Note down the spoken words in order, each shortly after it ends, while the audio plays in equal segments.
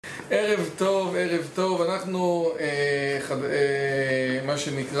ערב טוב, אנחנו מה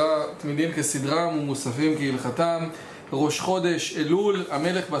שנקרא תמידים כסדרם ומוספים כהלכתם, ראש חודש אלול,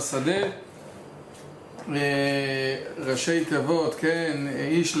 המלך בשדה, ראשי תיבות, כן,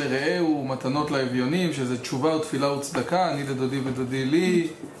 איש לרעהו, מתנות לאביונים, שזה תשובה ותפילה וצדקה, אני לדודי ודודי לי,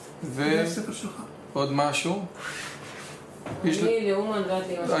 ועוד משהו. אני לאומן ואת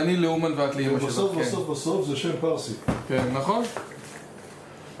לאמא שלך. אני לאומן ואת לאמא שלך. בסוף זה שם פרסי. כן, נכון?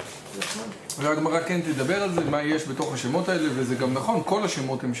 והגמרא כן תדבר על זה, מה יש בתוך השמות האלה, וזה גם נכון, כל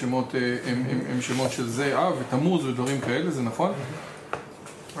השמות הם שמות של זה, ותמוז ודברים כאלה, זה נכון?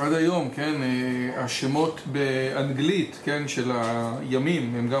 עד היום, כן, השמות באנגלית, כן, של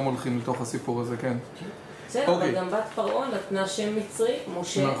הימים, הם גם הולכים לתוך הסיפור הזה, כן. בסדר, אבל גם בת פרעון נתנה שם מצרי,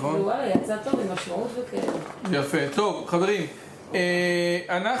 משה, ווואלה, יצא טוב עם משמעות וכאלה. יפה, טוב, חברים,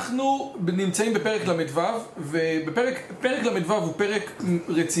 אנחנו נמצאים בפרק למדוו, ופרק למדוו הוא פרק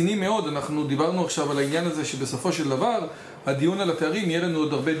רציני מאוד. אנחנו דיברנו עכשיו על העניין הזה שבסופו של דבר הדיון על התארים, יהיה לנו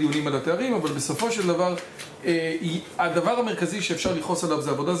עוד הרבה דיונים על התארים, אבל בסופו של דבר הדבר המרכזי שאפשר לכעוס עליו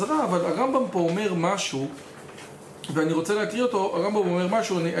זה עבודה זרה. אבל הרמב"ם פה אומר משהו, ואני רוצה להקריא אותו. הרמב"ם אומר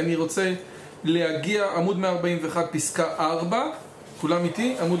משהו, אני רוצה להגיע עמוד 141 פסקה 4, כולם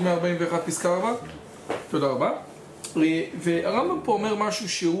איתי? עמוד 141 פסקה 4, תודה רבה. והרמב"ם פה אומר משהו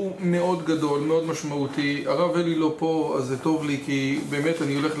שהוא מאוד גדול, מאוד משמעותי. הרב אלי לא פה, אז זה טוב לי, כי באמת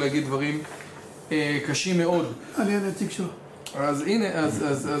אני הולך להגיד דברים קשים מאוד. אני הנציג שלו. אז הנה,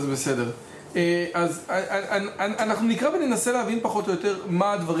 אז בסדר. אז אנחנו נקרא וננסה להבין פחות או יותר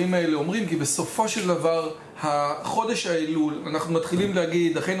מה הדברים האלה אומרים, כי בסופו של דבר החודש האלול אנחנו מתחילים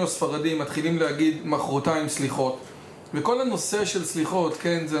להגיד, אחינו הספרדים מתחילים להגיד מחרתיים סליחות, וכל הנושא של סליחות,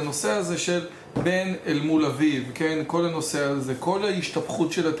 כן, זה הנושא הזה של בן אל מול אביו, כן, כל הנושא הזה, כל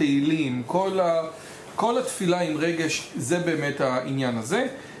ההשתפכות של התהילים, כל התפילה עם רגש, זה באמת העניין הזה.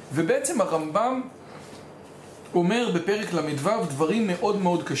 ובעצם הרמב"ם אומר בפרק למדוו דברים מאוד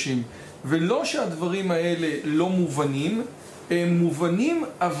מאוד קשים, ולא שהדברים האלה לא מובנים, הם מובנים,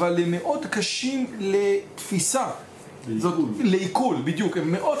 אבל הם מאוד קשים לתפיסה, לעיכול, בדיוק,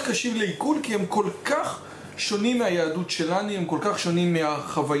 הם מאוד קשים לעיכול, כי הם כל כך שונים מהיהדות שלנו, הם כל כך שונים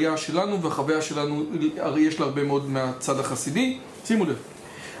מהחוויה שלנו, והחוויה שלנו יש לה הרבה מאוד מהצד החסידי. שימו לב,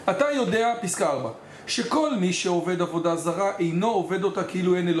 אתה יודע, פסקה 4, שכל מי שעובד עבודה זרה אינו עובד אותה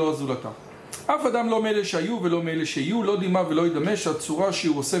כאילו אין אלוה זולתה. אף אדם לא מאלה שהיו ולא מאלה שיהיו, לא דימה ולא ידמה, שהצורה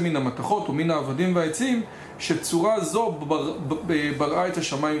שהוא עושה מן המתכות או מן העבדים והעצים, שצורה זו בראה את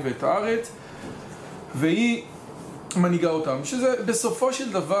השמיים ואת הארץ, והיא מנהיגה אותם. שזה בסופו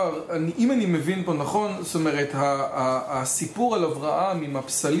של דבר, אם אני מבין פה נכון, זאת אומרת, הסיפור על אברהם עם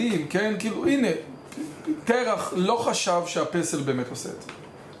הפסלים, כן, כאילו, הנה, תרח לא חשב שהפסל באמת עושה את זה.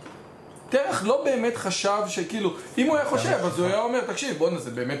 תרח לא באמת חשב שכאילו, אם הוא היה חושב, אז הוא היה אומר, תקשיב, בוא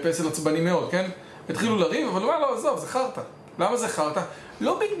נזה, באמת פסל עצבני מאוד, כן? התחילו לריב, אבל הוא אומר, לא, עזוב, זה חרטה. למה זה חרטה?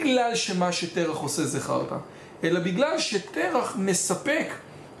 לא בגלל שמה שתרח עושה זה חרטה, אלא בגלל שתרח מספק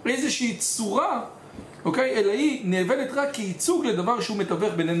איזושהי צורה, אוקיי? אלא היא נאבדת רק כייצוג לדבר שהוא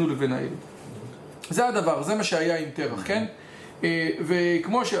מתווך בינינו לבין האל. זה הדבר, זה מה שהיה עם תרח, כן?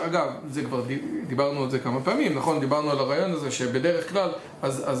 וכמו שאגב, זה כבר דיברנו על זה כמה פעמים, נכון? דיברנו על הרעיון הזה שבדרך כלל,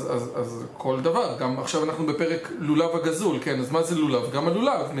 אז כל דבר, גם עכשיו אנחנו בפרק לולב הגזול, כן? אז מה זה לולב? גם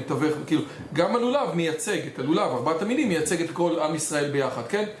הלולב מתווך, כאילו, גם הלולב מייצג את הלולב, ארבעת המינים מייצג את כל עם ישראל ביחד,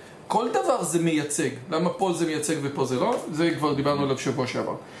 כן? כל דבר זה מייצג. למה פה זה מייצג ופה זה לא? זה כבר דיברנו עליו שבוע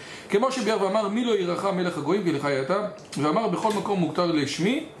שעבר. כמו שביאר ואמר, מי לא ירחם מלך הגויים כי לך יתה, ואמר בכל מקום מותר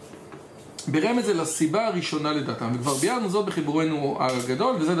לשמי, ברמז זה לסיבה הראשונה לדתם, וכבר ביארנו זאת בחיבורנו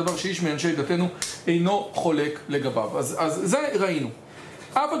הגדול, וזה דבר שאיש מאנשי דתנו אינו חולק לגביו. אז זה ראינו.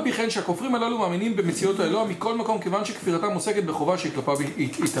 אף על פי כן שהכופרים הללו מאמינים במציאות האלוה מכל מקום, כיוון שכפירתם עוסקת בחובה שכלפיו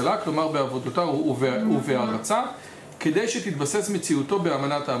התעלה, כלומר בעבודתה ובהרצה, כדי שתתבסס מציאותו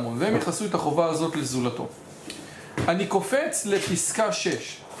באמנת ההמון, והם יחסו את החובה הזאת לזולתו. אני קופץ לפסקה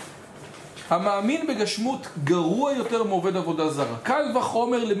 6. המאמין בגשמות גרוע יותר מעובד עבודה זרה. קל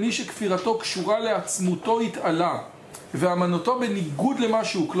וחומר למי שכפירתו קשורה לעצמותו התעלה ואמנותו בניגוד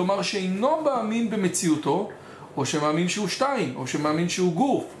למשהו, כלומר שאינו מאמין במציאותו, או שמאמין שהוא שתיים, או שמאמין שהוא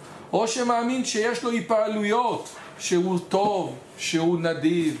גוף, או שמאמין שיש לו התפעלויות, שהוא טוב, שהוא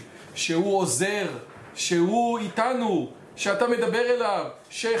נדיב, שהוא עוזר, שהוא איתנו, שאתה מדבר אליו,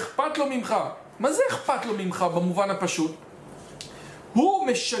 שאכפת לו ממך. מה זה אכפת לו ממך במובן הפשוט? הוא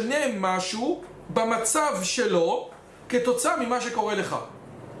משנה משהו במצב שלו כתוצאה ממה שקורה לך.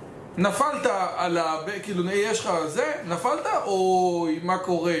 נפלת על כאילו, יש לך זה, נפלת או מה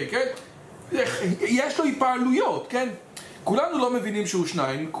קורה, כן? יש לו התפעלויות, כן? כולנו לא מבינים שהוא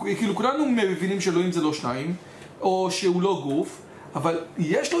שניים, כאילו כולנו מבינים שאלוהים זה לא שניים, או שהוא לא גוף, אבל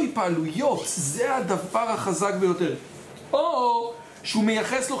יש לו התפעלויות, זה הדבר החזק ביותר. או שהוא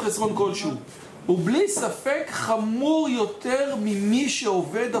מייחס לו חסרון כלשהו. הוא בלי ספק חמור יותר ממי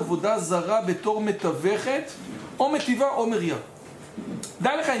שעובד עבודה זרה בתור מתווכת, או מטיבה או מריה.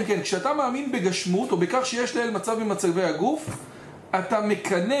 דע לך אם כן, כשאתה מאמין בגשמות, או בכך שיש לאל מצב ממצבי הגוף, אתה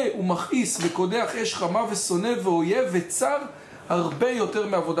מקנה ומכעיס וקודח אש חמה ושונא ואויב וצר הרבה יותר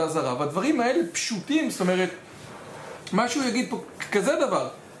מעבודה זרה. והדברים האלה פשוטים, זאת אומרת, משהו יגיד פה כזה דבר.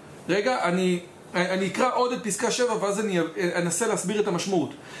 רגע, אני אקרא עוד את פסקה 7 ואז אני אנסה להסביר את המשמעות.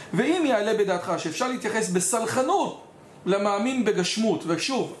 ואם יעלה בדעתך שאפשר להתייחס בסלחנות למאמין בגשמות,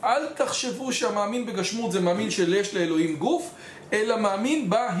 ושוב, אל תחשבו שהמאמין בגשמות זה מאמין שיש לאלוהים גוף, אלא מאמין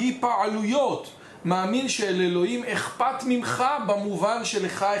בהיפעלויות. מאמין שלאלוהים אכפת ממך במובן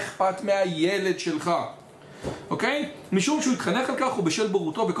שלך אכפת מהילד שלך. אוקיי? משום שהוא התחנך על כך ובשל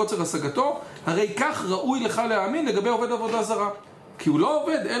בורותו בקוצר השגתו, הרי כך ראוי לך להאמין לגבי עובד עבודה זרה. כי הוא לא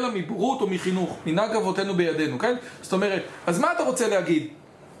עובד אלא מבורות או מחינוך, מנהג אבותינו בידינו, כן? זאת אומרת, אז מה אתה רוצה להגיד?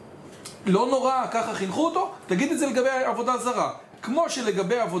 לא נורא, ככה חינכו אותו? תגיד את זה לגבי עבודה זרה. כמו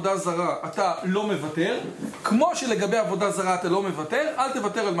שלגבי עבודה זרה אתה לא מוותר, כמו שלגבי עבודה זרה אתה לא מוותר, אל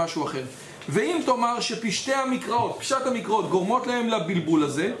תוותר על משהו אחר. ואם תאמר שפשטי המקראות, פשט המקראות גורמות להם לבלבול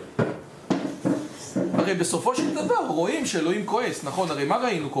הזה, הרי בסופו של דבר רואים שאלוהים כועס, נכון? הרי מה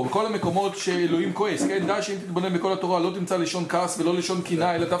ראינו פה? בכל המקומות שאלוהים כועס, כן? די שאם תתבונן בכל התורה לא תמצא לשון כעס ולא לשון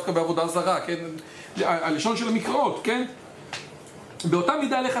קינה, אלא דווקא בעבודה זרה, כן? הלשון של המקראות, כן? באותה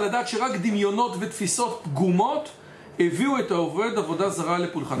מידה לך לדעת שרק דמיונות ותפיסות פגומות הביאו את העובד עבודה זרה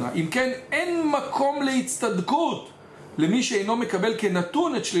לפולחנה. אם כן, אין מקום להצטדקות למי שאינו מקבל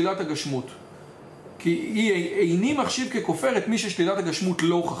כנתון את שלילת הגשמות. כי איני מחשיב ככופר את מי ששלילת הגשמות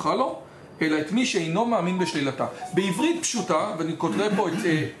לא הוכחה לו, אלא את מי שאינו מאמין בשלילתה. בעברית פשוטה, ואני כותב פה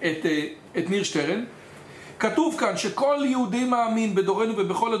את ניר שטרן, כתוב כאן שכל יהודי מאמין בדורנו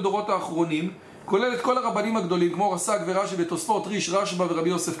ובכל הדורות האחרונים, כולל את כל הרבנים הגדולים, כמו רס"ג ורש"י ותוספות, ריש, רשב"א ורבי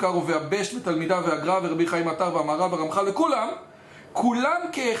יוסף קארו והבשט ותלמידה והגר"א ורבי חיים עטר והמהר"ל והרמח"ל וכולם, כולם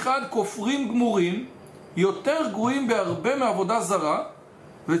כאחד כופרים גמורים, יותר גרועים בהרבה מעבודה זרה,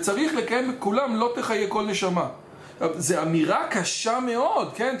 וצריך לקיים כולם לא תחיה כל נשמה. זה אמירה קשה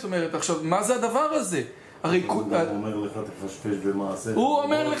מאוד, כן? זאת אומרת, עכשיו, מה זה הדבר הזה? הרי הוא אומר לך תפשפש במעשה. הוא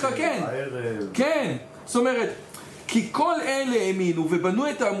אומר לך, כן. כן. זאת אומרת, כי כל אלה האמינו ובנו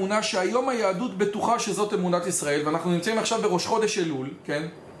את האמונה שהיום היהדות בטוחה שזאת אמונת ישראל, ואנחנו נמצאים עכשיו בראש חודש אלול, כן?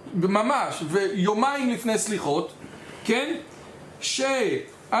 ממש, ויומיים לפני סליחות, כן?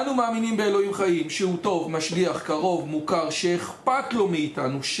 שאנו מאמינים באלוהים חיים, שהוא טוב, משגיח, קרוב, מוכר, שאכפת לו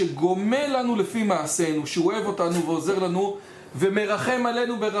מאיתנו, שגומל לנו לפי מעשינו, שהוא אוהב אותנו ועוזר לנו, ומרחם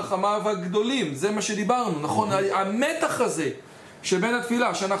עלינו ברחמיו הגדולים. זה מה שדיברנו, נכון? המתח הזה שבין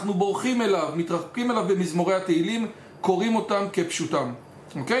התפילה, שאנחנו בורחים אליו, מתרחקים אליו במזמורי התהילים, קוראים אותם כפשוטם.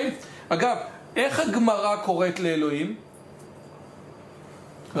 אוקיי? אגב, איך הגמרא קוראת לאלוהים?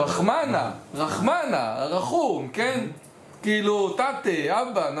 רחמנה, רחמנה, רחום, כן? כאילו, תתה,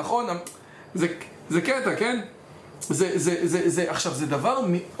 אבא, נכון? זה קטע, כן? עכשיו, זה דבר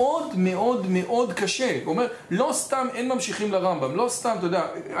מאוד מאוד מאוד קשה. הוא אומר, לא סתם אין ממשיכים לרמב"ם, לא סתם, אתה יודע,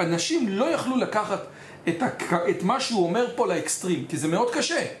 אנשים לא יכלו לקחת את מה שהוא אומר פה לאקסטרים, כי זה מאוד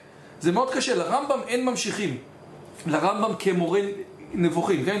קשה. זה מאוד קשה, לרמב"ם אין ממשיכים. לרמב"ם כמורה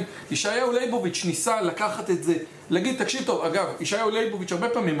נבוכים, כן? ישעיהו ליבוביץ' ניסה לקחת את זה, להגיד, תקשיב טוב, אגב, ישעיהו ליבוביץ' הרבה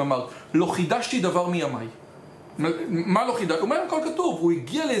פעמים אמר, לא חידשתי דבר מימיי. מה לא חידש? הוא אומר, הכל כתוב, הוא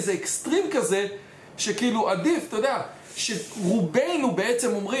הגיע לאיזה אקסטרים כזה, שכאילו עדיף, אתה יודע, שרובנו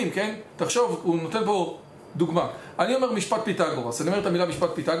בעצם אומרים, כן? תחשוב, הוא נותן פה דוגמה. אני אומר משפט פיתגורס, אני אומר את המילה משפט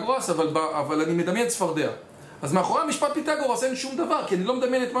פיתגורס, אבל אני מדמיין צפרדע. אז מאחורי המשפט פיתגורס אין שום דבר, כי אני לא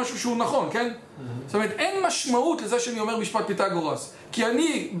מדמיין את משהו שהוא נכון, כן? זאת אומרת, אין משמעות לזה שאני אומר משפט פיתגורס. כי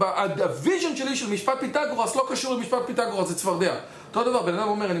אני, הוויז'ן שלי של משפט פיתגורס לא קשור למשפט פיתגורס, זה צפרדע. אותו דבר, בן אדם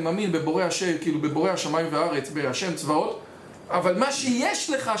אומר, אני מאמין בבורא השם, כאילו בבורא השמיים והארץ, בהשם צבאות, אבל מה שיש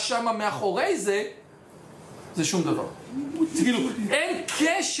לך שם מאחורי זה, זה שום דבר. כאילו, אין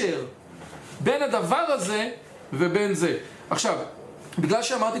קשר בין הדבר הזה ובין זה. עכשיו, בגלל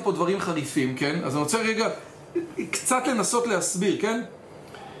שאמרתי פה דברים חריפים, כן? אז אני רוצה רגע קצת לנסות להסביר, כן?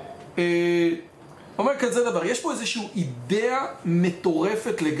 אומר כזה דבר, יש פה איזושהי אידאה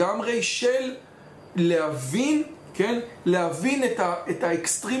מטורפת לגמרי של להבין, כן? להבין את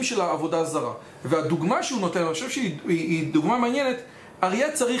האקסטרים של העבודה הזרה. והדוגמה שהוא נותן, אני חושב שהיא דוגמה מעניינת,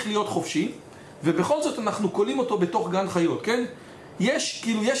 אריה צריך להיות חופשי, ובכל זאת אנחנו קולים אותו בתוך גן חיות, כן? יש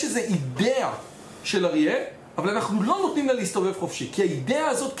איזו אידאה של אריה, אבל אנחנו לא נותנים לה להסתובב חופשי, כי האידאה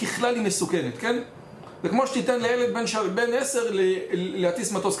הזאת ככלל היא מסוכנת, כן? זה כמו שתיתן לילד בן 10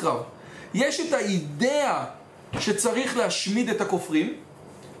 להטיס מטוס קרב. יש את האידאה שצריך להשמיד את הכופרים,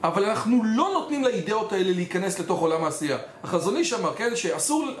 אבל אנחנו לא נותנים לאידאות האלה להיכנס לתוך עולם העשייה. החזון איש אמר, כן,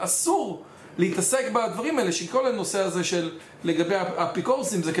 שאסור להתעסק בדברים האלה, שכל הנושא הזה של לגבי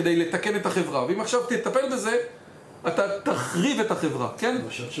האפיקורסים זה כדי לתקן את החברה, ואם עכשיו תטפל בזה, אתה תחריב את החברה, כן?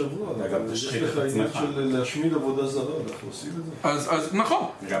 פרשת שבוע, גם תשחית את עצמך. של להשמיד עבודה זרה, אנחנו עושים את זה. אז נכון.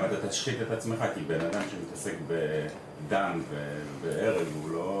 גם אתה תשחית את עצמך, כי בן אדם שמתעסק בדם ובערב, הוא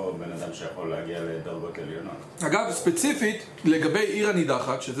לא בן אדם שיכול להגיע לדרגות עליונות. אגב, ספציפית, לגבי עיר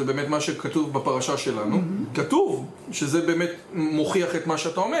הנידחת, שזה באמת מה שכתוב בפרשה שלנו, כתוב שזה באמת מוכיח את מה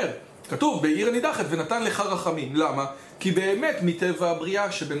שאתה אומר. כתוב, בעיר הנידחת ונתן לך רחמים. למה? כי באמת מטבע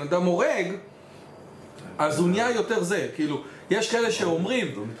הבריאה שבן אדם הורג, אז הוא נהיה יותר זה, כאילו, יש כאלה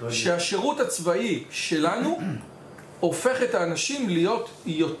שאומרים שהשירות הצבאי שלנו הופך את האנשים להיות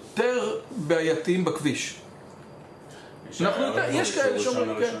יותר בעייתיים בכביש. יש כאלה שאומרים,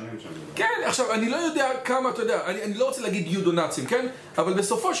 כן, עכשיו, אני לא יודע כמה, אתה יודע, אני לא רוצה להגיד יודונאצים, כן? אבל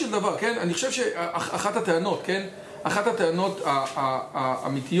בסופו של דבר, כן, אני חושב שאחת הטענות, כן? אחת הטענות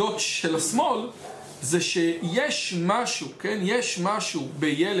האמיתיות של השמאל, זה שיש משהו, כן? יש משהו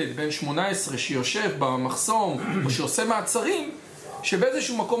בילד בן 18 שיושב במחסום או שעושה מעצרים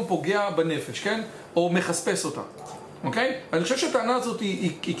שבאיזשהו מקום פוגע בנפש, כן? או מחספס אותה, אוקיי? אני חושב שהטענה הזאת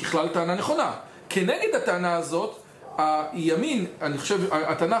היא ככלל טענה נכונה. כנגד הטענה הזאת, הימין, אני חושב,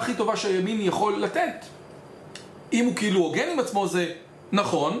 הטענה הכי טובה שהימין יכול לתת, אם הוא כאילו הוגן עם עצמו, זה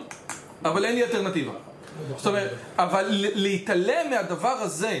נכון, אבל אין לי אלטרנטיבה. זאת אומרת, אבל להתעלם מהדבר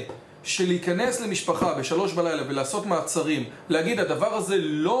הזה של להיכנס למשפחה ב3 בלילה ולעשות מעצרים, להגיד הדבר הזה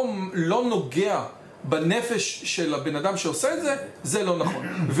לא נוגע בנפש של הבן אדם שעושה את זה, זה לא נכון.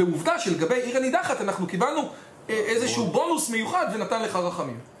 ועובדה שלגבי עיר הנידחת אנחנו קיבלנו איזשהו בונוס מיוחד ונתן לך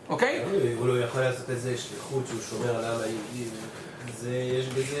רחמים, אוקיי? הוא לא יכול לעשות איזה שליחות שהוא שומר על העם היהודי, יש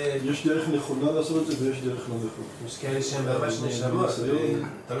בזה... יש דרך נכונה לעשות את זה ויש דרך לא נכונה. יש כאלה שהם ממש נשמות,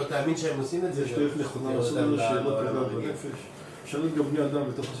 אתה לא תאמין שהם עושים את זה. יש דרך נכונה לעשות את זה שלא פגע בנפש. שואלים גם בני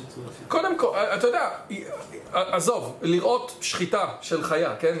אדם בתוך הסיטואציה. קודם כל, אתה יודע, עזוב, לראות שחיטה של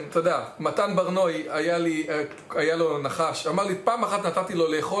חיה, כן? אתה יודע, מתן ברנוי היה לו נחש, אמר לי, פעם אחת נתתי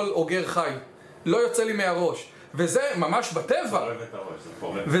לו לאכול אוגר חי, לא יוצא לי מהראש. וזה ממש בטבע.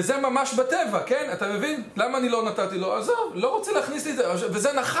 וזה ממש בטבע, כן? אתה מבין? למה אני לא נתתי לו? עזוב, לא רוצה להכניס לי את זה.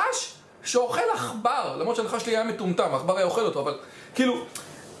 וזה נחש שאוכל עכבר, למרות שהנחש לי היה מטומטם, עכבר היה אוכל אותו, אבל כאילו,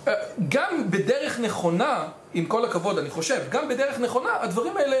 גם בדרך נכונה, עם כל הכבוד, אני חושב, גם בדרך נכונה,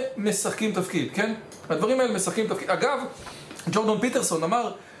 הדברים האלה משחקים תפקיד, כן? הדברים האלה משחקים תפקיד. אגב, ג'ורדון פיטרסון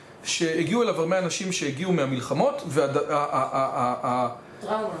אמר שהגיעו אליו הרבה אנשים שהגיעו מהמלחמות,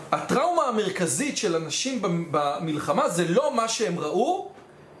 הטראומה המרכזית של אנשים במלחמה זה לא מה שהם ראו,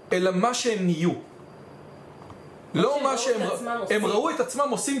 אלא מה שהם נהיו. לא מה שהם ראו. הם ראו את עצמם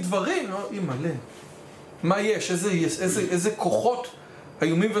עושים דברים, מלא. מה יש? איזה כוחות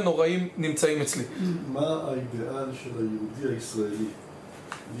איומים ונוראים נמצאים אצלי. מה האידאל של היהודי הישראלי?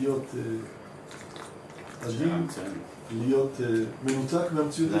 להיות אדים, להיות מנותק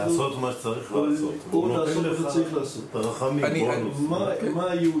מהמציאות הזאת? לעשות מה שצריך לעשות. או לעשות מה שצריך לעשות. תרחמים, בונוס.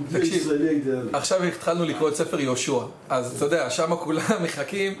 מה היהודי הישראלי האידאלי? עכשיו התחלנו לקרוא את ספר יהושע. אז אתה יודע, שם כולם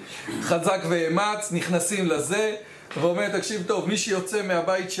מחכים, חזק ואמץ, נכנסים לזה, ואומר, תקשיב טוב, מי שיוצא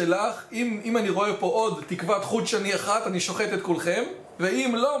מהבית שלך, אם אני רואה פה עוד תקוות חוט שני אחת, אני שוחט את כולכם,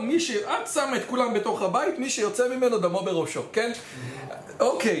 ואם לא, את שמה את כולם בתוך הבית, מי שיוצא ממנו דמו בראשו, כן?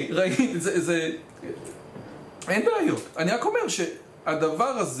 אוקיי, ראי, זה... אין בעיות. אני רק אומר שהדבר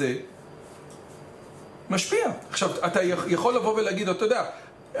הזה משפיע. עכשיו, אתה יכול לבוא ולהגיד, אתה יודע,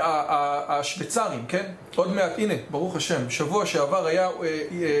 השוויצרים, כן? עוד מעט, הנה, ברוך השם, שבוע שעבר היה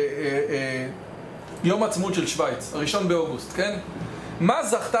יום העצמאות של שוויץ, 1 באוגוסט, כן? מה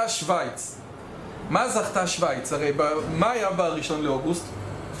זכתה שוויץ? מה זכתה שוויץ? הרי מה היה ב1 לאוגוסט?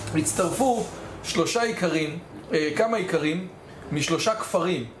 הצטרפו 3 עיקרים, כמה עיקרים, מ3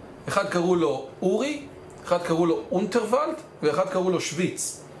 כפרים. אחד קראו לו אורי, אחד קראו לו אונטרוולד, ואחד קראו לו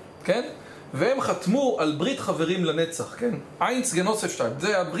שוויץ, כן? והם חתמו על ברית חברים לנצח, כן? איינס גנוספשטיין,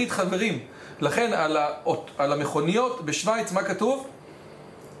 זה הברית חברים. לכן על המכוניות בשוויץ, מה כתוב?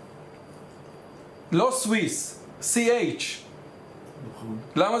 לא סוויס, CH.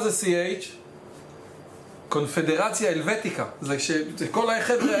 למה זה CH? קונפדרציה אלווטיקה. זה כל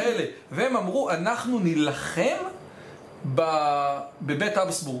החבר'ה האלה. והם אמרו, אנחנו נילחם בבית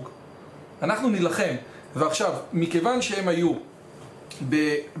אבסבורג. אנחנו נילחם. ועכשיו, מכיוון שהם היו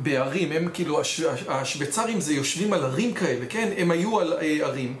בערים, הם כאילו, השוויצרים זה יושבים על ערים כאלה, כן? הם היו על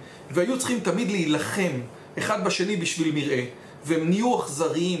ערים, והיו צריכים תמיד להילחם אחד בשני בשביל מראה, והם נהיו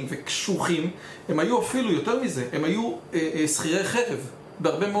אכזריים וקשוחים. הם היו אפילו יותר מזה, הם היו שכירי חרב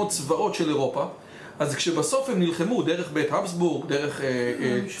בהרבה מאוד צבאות של אירופה. אז כשבסוף הם נלחמו דרך בית הבסבורג, דרך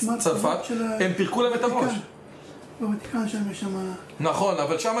צרפת, הם פירקו להם את הראש. בוותיקן שם יש שם... נכון,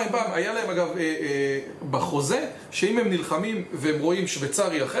 אבל שם היה להם אגב בחוזה, שאם הם נלחמים והם רואים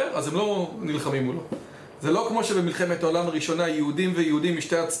שוויצרי אחר, אז הם לא נלחמים מולו. זה לא כמו שבמלחמת העולם הראשונה יהודים ויהודים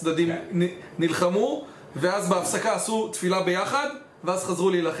משתי הצדדים נלחמו, ואז בהפסקה עשו תפילה ביחד, ואז חזרו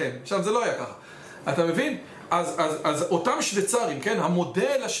להילחם. עכשיו זה לא היה ככה. אתה מבין? אז אותם שוויצרים, כן?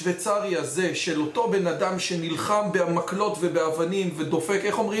 המודל השוויצרי הזה של אותו בן אדם שנלחם במקלות ובאבנים ודופק,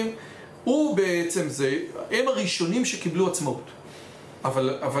 איך אומרים? הוא בעצם זה, הם הראשונים שקיבלו עצמאות.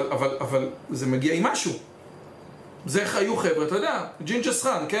 אבל זה מגיע עם משהו. זה היו חבר'ה, אתה יודע, ג'ינג'ס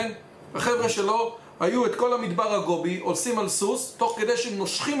חאן, כן? החבר'ה שלו היו את כל המדבר הגובי, עושים על סוס, תוך כדי שהם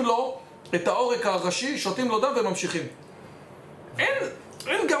נושכים לו את העורק הראשי, שותים לו דם וממשיכים.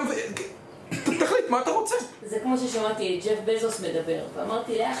 אין גם... תחליט, מה אתה רוצה? זה כמו ששמעתי את ג'ף בזוס מדבר,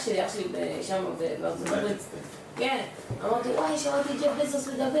 ואמרתי לאח שלי שם בארצות הברית, כן, אמרתי, וואי, שמעתי את ג'ף בזוס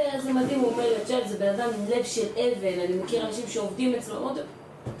מדבר, איזה מדהים, הוא אומר לי, ג'ף, זה בן אדם עם לב של אבן, אני מכיר אנשים שעובדים אצלו, אמרתי,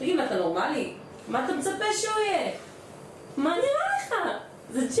 תגיד, אתה נורמלי? מה אתה מצפה שהוא יהיה? מה נראה לך?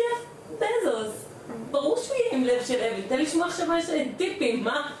 זה ג'ף בזוס, ברור שהוא יהיה עם לב של אבן, תן לשמוע עכשיו מה יש טיפים,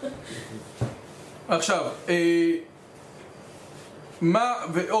 מה? עכשיו,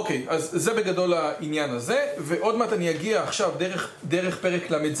 אוקיי, אז זה בגדול העניין הזה, ועוד מעט אני אגיע עכשיו דרך פרק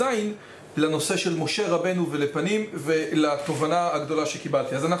למ"ז לנושא של משה רבנו ולפנים ולתובנה הגדולה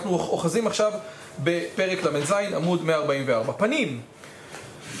שקיבלתי. אז אנחנו אוחזים עכשיו בפרק למ"ז עמוד 144. פנים.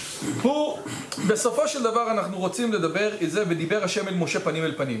 בסופו של דבר אנחנו רוצים לדבר את זה, ודיבר השם אל משה פנים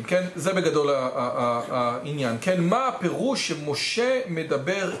אל פנים, כן? זה בגדול העניין, כן? מה הפירוש שמשה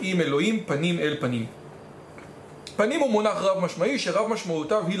מדבר עם אלוהים פנים אל פנים? פנים הוא מונח רב משמעי, שרב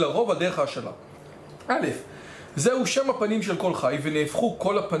משמעותיו היא לרוב על דרך ההשאלה. א', זהו שם הפנים של כל חי, ונהפכו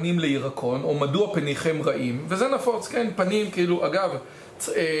כל הפנים לירקון, או מדוע פניכם רעים, וזה נפוץ, כן? פנים, כאילו, אגב,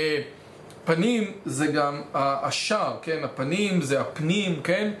 פנים זה גם השער, כן? הפנים זה הפנים,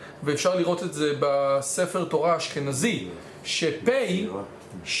 כן? ואפשר לראות את זה בספר תורה אשכנזי,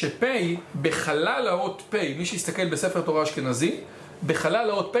 שפי בחלל האות פי, מי שיסתכל בספר תורה אשכנזי, בחלל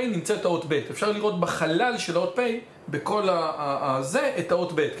האות פי נמצאת האות ב'. אפשר לראות בחלל של האות פי, בכל הזה, את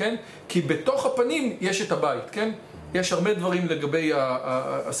האות ב', כן? כי בתוך הפנים יש את הבית, כן? יש הרבה דברים לגבי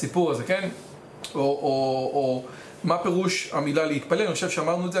הסיפור הזה, כן? או מה פירוש המילה להתפלל? אני חושב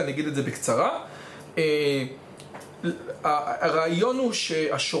שאמרנו את זה, אני אגיד את זה בקצרה. הרעיון הוא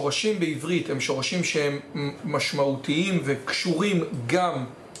שהשורשים בעברית הם שורשים שהם משמעותיים וקשורים גם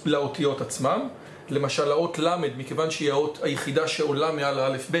לאותיות עצמם. למשל האות למד, מכיוון שהיא האות היחידה שעולה מעל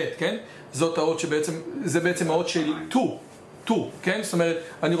האלף ב', כן? זאת האות שבעצם, זה בעצם האות של תו, כן? זאת אומרת,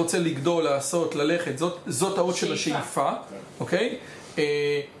 אני רוצה לגדול, לעשות, ללכת, זאת האות של השאיפה, אוקיי?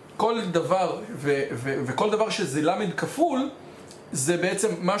 כל דבר, וכל דבר שזה למד כפול, זה בעצם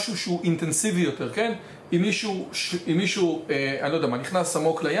משהו שהוא אינטנסיבי יותר, כן? אם מישהו, אני לא יודע מה, נכנס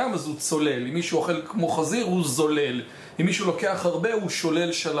עמוק לים, אז הוא צולל. אם מישהו אוכל כמו חזיר, הוא זולל. אם מישהו לוקח הרבה, הוא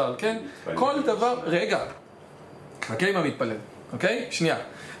שולל שלל, כן? כל דבר, רגע, חכה עם המתפלל, אוקיי? שנייה.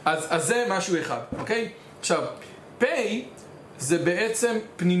 אז זה משהו אחד, אוקיי? עכשיו, פי זה בעצם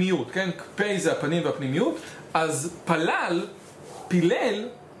פנימיות, כן? פי זה הפנים והפנימיות, אז פילל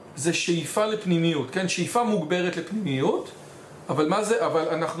זה שאיפה לפנימיות, כן? שאיפה מוגברת לפנימיות, אבל מה זה? אבל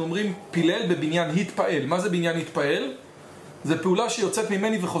אנחנו אומרים פילל בבניין התפעל. מה זה בניין התפעל? זה פעולה שיוצאת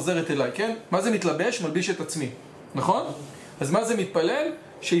ממני וחוזרת אליי, כן? מה זה מתלבש? מלביש את עצמי, נכון? אז מה זה מתפלל?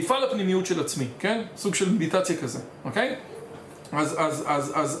 שאיפה לפנימיות של עצמי, כן? סוג של מדיטציה כזה, אוקיי?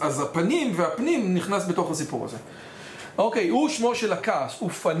 אז הפנים והפנים נכנס בתוך הסיפור הזה. אוקיי, הוא שמו של הכעס,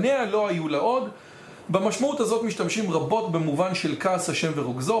 ופניה לא היו לעוד. במשמעות הזאת משתמשים רבות במובן של כעס השם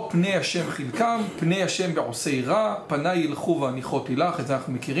ורוגזו, פני השם חלקם, פני השם בעושי רע, פניי ילכו והניחותי לך, את זה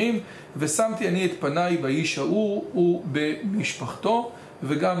אנחנו מכירים, ושמתי אני את פניי באיש ההוא ובמשפחתו,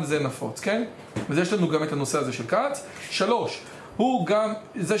 וגם זה נפוץ, כן? אז יש לנו גם את הנושא הזה של כעס. 3, הוא גם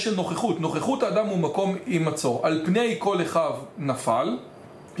זה של נוכחות. נוכחות האדם הוא מקום עם מצור. על פני כל אחיו נפל,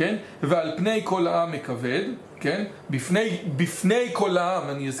 כן? ועל פני כל העם מכבד, כן? בפני כל העם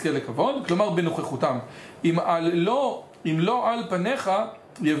אני אזכה לכבוד, כלומר בנוכחותם. אם לא על פניך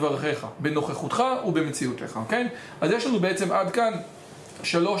יברכך, בנוכחותך ובמציאותך, כן? אז יש לנו בעצם עד כאן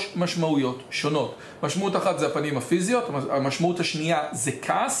 3 משמעויות שונות. משמעות אחת זה הפנים הפיזיות, המשמעות השנייה זה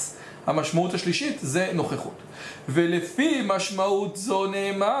כעס, המשמעות השלישית זה נוכחות. ולפי משמעות זו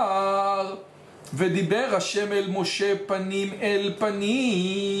נאמר, ודיבר השם אל משה פנים אל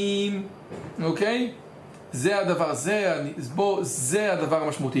פנים, אוקיי? זה הדבר, זה הדבר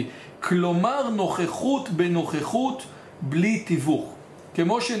המשמעותי. כלומר נוכחות בנוכחות בלי תיווך.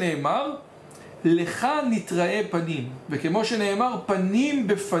 כמו שנאמר, לך נתראה פנים, וכמו שנאמר, פנים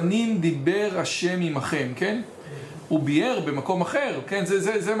בפנים דיבר השם עמכם, כן? הוא ביאר במקום אחר, כן?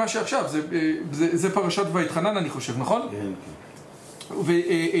 זה מה שעכשיו, זה פרשת ויתחנן, אני חושב, נכון? כן.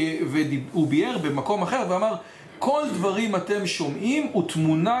 והוא ביאר במקום אחר ואמר, כל דברים אתם שומעים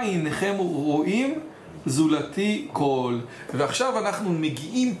ותמונה עיניכם רואים זולתי כל. ועכשיו אנחנו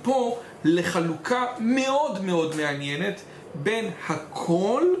מגיעים פה לחלוקה מאוד מאוד מעניינת בין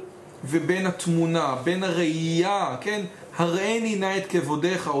הכל ובין התמונה, בין הראייה, כן? הראני נא את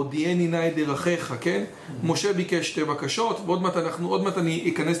כבודיך, הודיעני נא את דרכיך, כן? משה ביקש 2 בקשות, ועוד מעט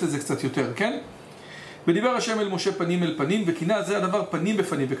אני אכנס לזה קצת יותר, כן? ודיבר השם אל משה פנים אל פנים, וכינה זה הדבר פנים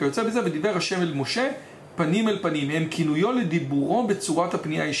בפנים, וכיוצא בזה, ודיבר השם אל משה פנים אל פנים, הם כינויו לדיבורו בצורת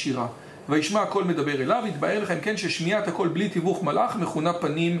הפנייה הישירה. וישמע הכל מדבר אליו, יתבהר לכם כן ששמיעת הכל בלי תיווך מלאך מכונה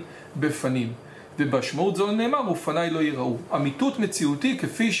פנים בפנים. ובשמעות זו נאמר, ופניי לא יראו. אמיתות מציאותי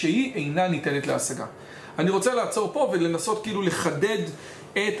כפי שהיא אינה ניתנת להשגה. אני רוצה לעצור פה ולנסות כאילו לחדד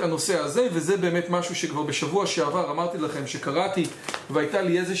את הנושא הזה, וזה באמת משהו שכבר בשבוע שעבר אמרתי לכם שקראתי, והייתה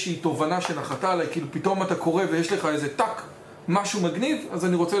לי איזושהי תובנה שנחתה עליי, כאילו פתאום אתה קורא ויש לך איזה טק, משהו מגניב, אז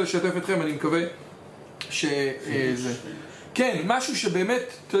אני רוצה לשתף אתכם, אני מקווה שזה... כן, משהו שבאמת,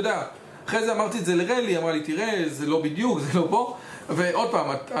 אתה יודע, אחרי זה אמרתי את זה לרלי, אמרה לי, תראה, זה לא בדיוק, זה לא בו, ועוד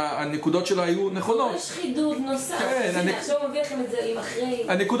פעם, הנקודות שלה היו נכונות. יש חידוד נוסף, כן, עכשיו מביא לכם את זה עם אחרי...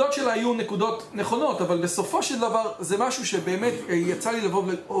 הנקודות שלה היו נקודות נכונות, אבל בסופו של דבר זה משהו שבאמת יצא לי לבוא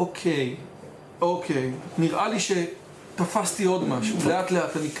אוקיי, נראה לי שתפסתי עוד משהו,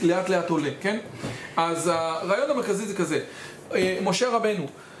 לאט לאט עולה, כן? אז הרעיון המרכזי זה כזה, משה רבנו,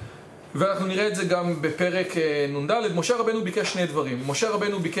 ואנחנו נראה את זה גם בפרק נ"ד, משה רבנו ביקש 2 דברים. משה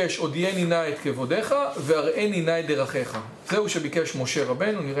רבנו ביקש, הודיעני נא את כבודיך, והראני נא את דרכיך. זהו שביקש משה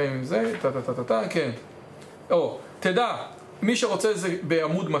רבנו, נראה אם זה, כן. תדע, מי שרוצה זה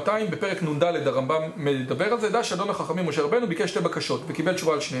בעמוד 200, בפרק נ"ד הרמב"ם מדבר על זה, דע שאדון החכמים משה רבנו ביקש 2 בקשות, וקיבל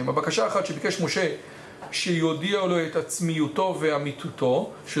תשובה על 2. הבקשה האחת שביקש משה, שיודיע לו את עצמיותו ואמיתותו,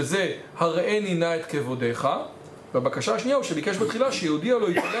 שזה הראני נא את כבודיך. והבקשה השנייה הוא שביקש בתחילה שיודיע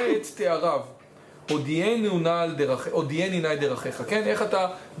לו יתעלה את תאריו, הודיעני נא את דרכיך, כן? איך אתה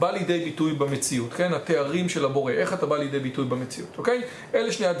בא לידי ביטוי במציאות, כן? התארים של הבורא, איך אתה בא לידי ביטוי במציאות, אוקיי?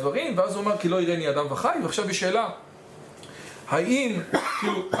 אלה 2 הדברים, ואז הוא אומר כי לא יראני אדם וחי, ועכשיו יש שאלה, האם,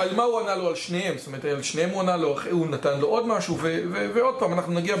 כאילו, על מה הוא ענה לו על 2? זאת אומרת, על 2 הוא ענה לו, הוא נתן לו עוד משהו, ועוד פעם,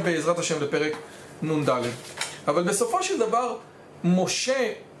 אנחנו נגיע בעזרת השם לפרק נ"ד. אבל בסופו של דבר,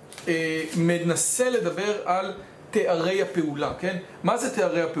 משה מנסה לדבר על תארי הפעולה, כן? מה זה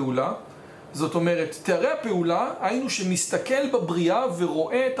תארי הפעולה? זאת אומרת, תארי הפעולה, היינו שמסתכל בבריאה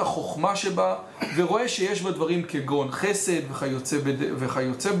ורואה את החוכמה שבה, ורואה שיש בה דברים כגון חסד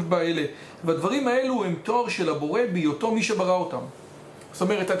וכיוצא באלה, והדברים האלו הם תואר של הבורא בהיותו מי שברא אותם. זאת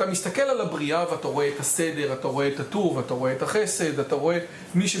אומרת, אתה מסתכל על הבריאה ואתה רואה את הסדר, אתה רואה את הטוב, אתה רואה את החסד, אתה רואה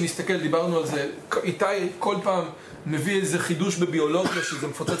מי שמסתכל, דיברנו על זה, איתי כל פעם מביא איזה חידוש בביולוגיה שזה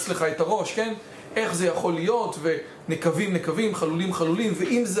מפוצץ לך את הראש, כן? איך זה יכול להיות, ונקבים, חלולים,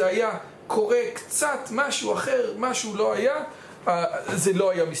 ואם זה היה קורה קצת משהו אחר, משהו לא היה, זה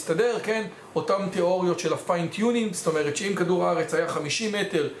לא היה מסתדר, כן? אותם תיאוריות של הפיינטיונינג, זאת אומרת שאם כדור הארץ היה 50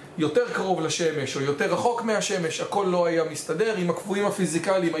 מטר יותר קרוב לשמש או יותר רחוק מהשמש, הכל לא היה מסתדר, אם הקבועים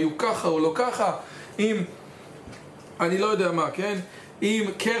הפיזיקליים היו ככה או לא ככה, אם, אני לא יודע מה, כן? אם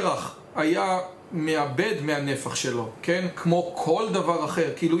קרח היה מאבד מהנפח שלו, כן? כמו כל דבר אחר,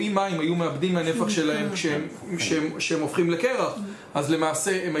 כאילו אם מים היו מאבדים מהנפח שלהם כשהם הופכים לקרח, אז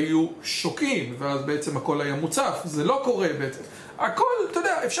למעשה הם היו שוקים, ואז בעצם הכל היה מוצף. זה לא קורה בעצם. הכל, אתה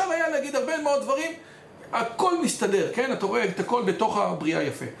יודע, אפשר היה להגיד הרבה מאוד דברים, הכל מסתדר, כן? אתה רואה את הכל בתוך הבריאה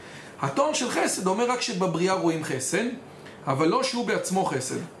יפה. הטון של חסד אומר רק שבבריאה רואים חסד, אבל לא שהוא בעצמו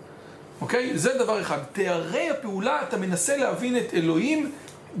חסד. אוקיי? זה דבר אחד. תארי הפעולה, אתה מנסה להבין את אלוהים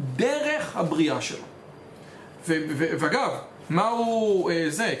דרך הבריאה שלו. ואגב, מהו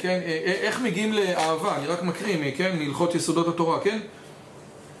זה, כן? איך מגיעים לאהבה? אני רק מקריא, כן? מהלכות יסודות התורה, כן?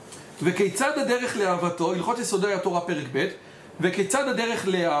 וכיצד הדרך לאהבתו, הלכות יסודי התורה פרק ב', וכיצד הדרך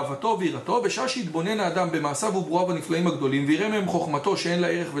לאהבתו ויראתו, בשעה שהתבונן האדם במעשיו וברואיו הנפלאים הגדולים, ויראה מהם חוכמתו שאין לה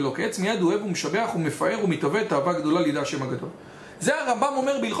ערך ולא קץ, מיד הוא אוהב ומשבח ומפאר ומתאווה את האהבה גדולה לידע השם הגדול. זה הרמב"ם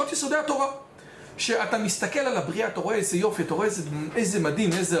אומר בהלכות יסודי התורה. שאתה מסתכל על הבריאה, אתה רואה איזה יופי, אתה רואה איזה מדהים,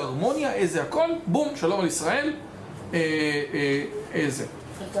 איזה הרמוניה, איזה הכל, בום, שלום על ישראל, איזה.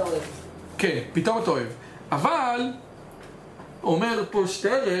 אתה אוהב. כן, פתאום אתה אוהב. אבל, אומר פה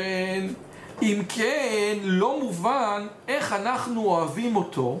שטרן, אם כן, לא מובן איך אנחנו אוהבים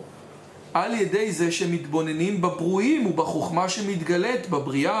אותו על ידי זה שמתבוננים בברואים ובחוכמה שמתגלית,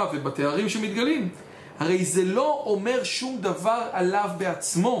 בבריאה ובתארים שמתגלים. הרי זה לא אומר שום דבר עליו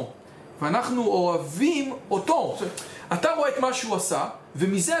בעצמו. ואנחנו אוהבים אותו. אתה רואה את מה שהוא עשה,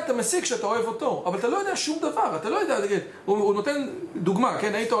 ומזה אתה מסיק שאתה אוהב אותו, אבל אתה לא יודע שום דבר, אתה לא יודע, הוא נותן דוגמה,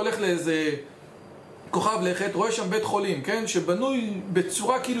 כן? היית הולך לאיזה כוכב לכת, רואה שם בית חולים, כן? שבנוי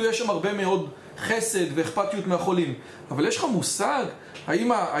בצורה כאילו יש שם הרבה מאוד חסד ואכפתיות מהחולים, אבל יש לך מושג,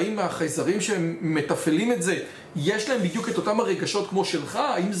 האם החייזרים שמטפלים את זה, יש להם בדיוק את אותם הרגשות כמו שלך?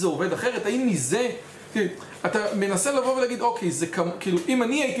 האם זה עובד אחרת? האם מזה... אתה מנסה לבוא ולהגיד, אוקיי, זה כאילו, אם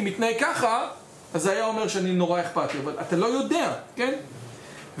אני הייתי מתנהג ככה, אז זה היה אומר שאני נורא אכפתי, אבל אתה לא יודע, כן?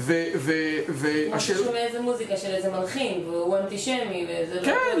 והשאלה... הוא שומע איזה מוזיקה של איזה מלחין, והוא אנטישמי, וזה...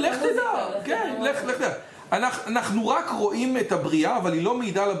 כן, לך תדע, כן, לך תדע. אנחנו רק רואים את הבריאה, אבל היא לא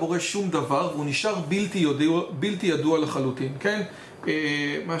מעידה לבורא שום דבר, והוא נשאר בלתי ידוע לחלוטין, כן?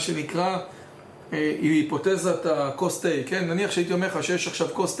 מה שנקרא, היא היפותזת הכוס תה, כן? נניח שהייתי אומר לך שיש עכשיו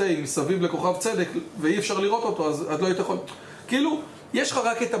כוס תה מסביב לכוכב צדק, ואי אפשר לראות אותו, אז לא היית יכול... כאילו, יש לך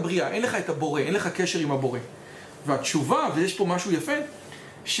רק את הבריאה, אין לך את הבורא, אין לך קשר עם הבורא. והתשובה, ויש פה משהו יפה,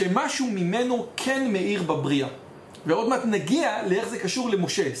 שמשהו ממנו כן מאיר בבריאה. ועוד מעט נגיע לאיך זה קשור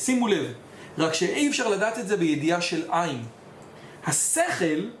למשה, שימו לב. רק שאי אפשר לדעת את זה בידיעה של עין.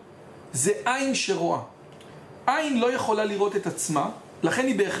 השכל זה עין שרואה. עין לא יכולה לראות את עצמה, לכן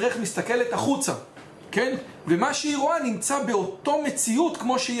היא בהכרח מסתכלת החוצה, כן? ומה שהיא רואה נמצא באותו מציאות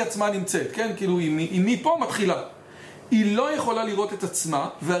כמו שהיא עצמה נמצאת, כן? כאילו היא מפה מתחילה. היא לא יכולה לראות את עצמה,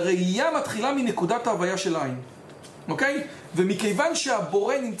 והראייה מתחילה מנקודת ההוויה של עין. אוקיי? ומכיוון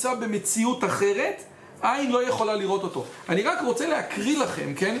שהבורא נמצא במציאות אחרת, עין לא יכולה לראות אותו. אני רק רוצה להקריא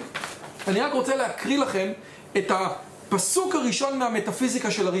לכם, כן? אני רק רוצה להקריא לכם את הפסוק הראשון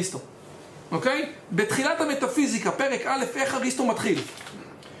מהמטאפיזיקה של אריסטו. אוקיי? בתחילת המטאפיזיקה, פרק א', איך אריסטו מתחיל?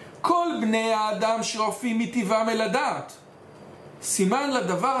 כל בני האדם שואפים מטבעם אל הדעת. סימן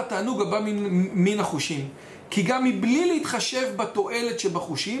לדבר התענוג הבא מן החושים. כי גם מבלי להתחשב בתועלת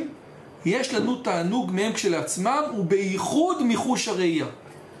שבחושים, יש לנו תענוג מהם כשלעצמם, ובייחוד מחוש הראייה.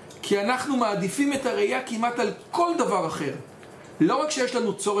 כי אנחנו מעדיפים את הראייה כמעט על כל דבר אחר. לא רק שיש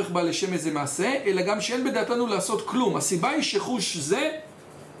לנו צורך בה לשם איזה מעשה, אלא גם שאין בדעתנו לעשות כלום. הסיבה היא שחוש זה,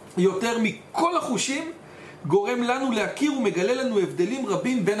 יותר מכל החושים, גורם לנו להכיר ומגלה לנו הבדלים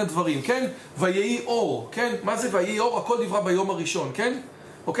רבים בין הדברים, כן? ויהי אור, כן? מה זה ויהי אור? הכל נברא ביום הראשון, כן?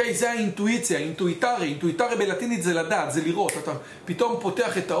 אוקיי? זה האינטואיציה, אינטואיטרי בלטינית זה לדעת, זה לראות. אתה פתאום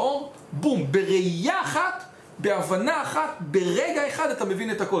פותח את האור, בום, בראייה אחת, בהבנה אחת, ברגע אחד אתה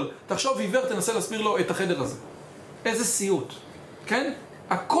מבין את הכל. תחשוב עיוור, תנסה להסביר לו את החדר הזה. איזה סיוט, כן?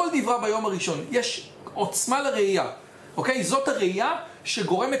 הכל נברא ביום הראשון. יש עוצמה לראייה, אוקיי? זאת הראייה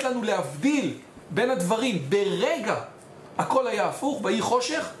שגורמת לנו להבדיל בין הדברים. ברגע הכל היה הפוך, ויהי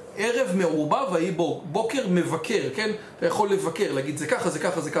חושך, ערב מעורבב, ויהי בוקר מבקר, כן? אתה יכול לבקר, להגיד זה ככה, זה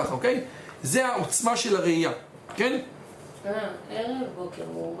ככה, זה ככה, אוקיי? זה העוצמה של הראייה, כן? ערב, בוקר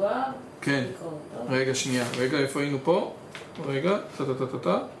מעורבב. כן. רגע, שנייה. רגע, איפה היינו פה? רגע,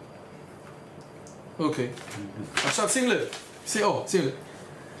 אוקיי. עכשיו שים לב. שים לב.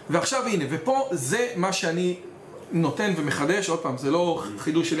 ועכשיו הנה, ופה זה מה שאני נותן ומחדש, עוד פעם, זה לא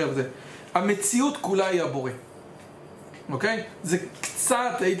חידוש שלי, אבל זה. המציאות כולה היא הבורא. אוקיי? זה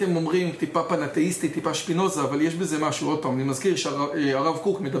קצת, הייתם אומרים, טיפה פנתאיסטי, טיפה שפינוזה, אבל יש בזה משהו, עוד פעם, אני מזכיר שהרב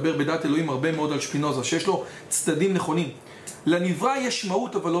קוק מדבר בדעת אלוהים הרבה מאוד על שפינוזה, שיש לו צדדים נכונים. לנברא יש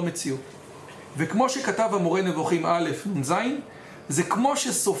מהות, אבל לא מציאות. וכמו שכתב המורה נבוכים א' נ"ז, זה כמו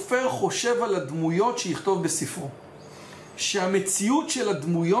שסופר חושב על הדמויות שיכתוב בספרו. שהמציאות של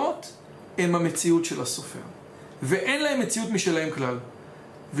הדמויות הם המציאות של הסופר. ואין להם מציאות משלהם כלל.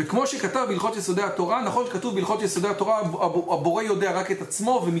 וכמו שכתב בהלכות יסודי התורה, נכון שכתוב בהלכות יסודי התורה, הבורא יודע רק את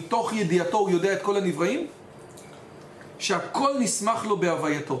עצמו, ומתוך ידיעתו הוא יודע את כל הנבראים, שהכל נשמח לו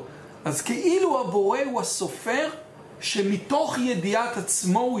בהווייתו. אז כאילו הבורא הוא הסופר, שמתוך ידיעת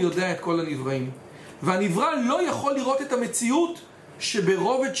עצמו הוא יודע את כל הנבראים. והנברא לא יכול לראות את המציאות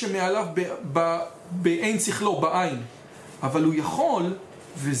שברובד שמעליו באין שכלו, בעין. אבל הוא יכול,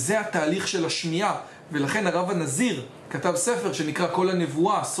 וזה התהליך של השמיעה, ולכן הרב הנזיר כתב ספר שנקרא כל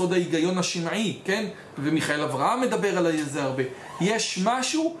הנבואה, סוד ההיגיון השמעי, כן? ומיכאל אברהם מדבר על זה הרבה. יש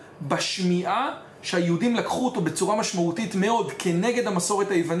משהו בשמיעה שהיהודים לקחו אותו בצורה משמעותית מאוד כנגד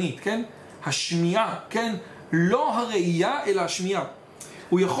המסורת היוונית, כן? השמיעה, כן? לא הראייה, אלא השמיעה.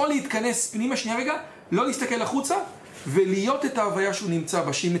 הוא יכול להתכנס פנימה, שנייה רגע, לא להסתכל החוצה, ולהיות את ההוויה שהוא נמצא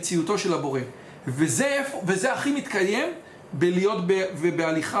בה, שהיא מציאותו של הבורא. וזה הכי מתקיים בלהיות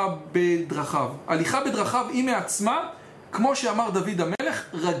ובהליכה בדרכיו. הליכה בדרכיו היא מעצמה, כמו שאמר דוד המלך,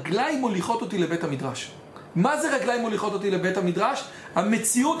 רגליים מוליכות אותי לבית המדרש. מה זה רגליים מוליכות אותי לבית המדרש?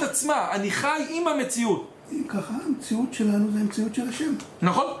 המציאות עצמה, אני חי עם המציאות. ככה, המציאות שלנו זה המציאות של השם.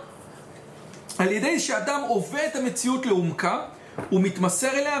 נכון? על ידי שאדם עובד את המציאות לעומקה, הוא מתמסר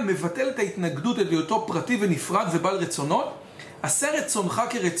אליה, מבטל את ההתנגדות על היותו פרטי ונפרד ובעל רצונות. עשה רצונך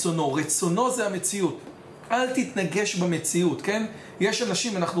כרצונו, רצונו זה המציאות. אל תתנגש במציאות, כן? יש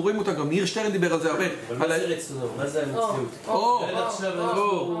אנשים, אנחנו רואים אותה, גם ניר שטרן דיבר על זה הרבה. אבל מה זה רצונו? מה זה המציאות? עכשיו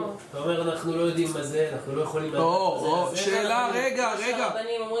אתה אומר, אנחנו לא יודעים מה זה, אנחנו לא יכולים... שאלה, רגע.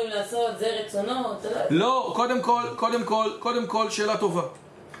 הרבנים אומרים לעשות, זה רצונו? לא, קודם כל, שאלה טובה.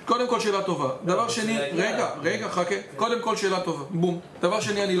 קודם כל שאלה טובה. דבר שני, רגע, חכה. קודם כל שאלה טובה. בום. דבר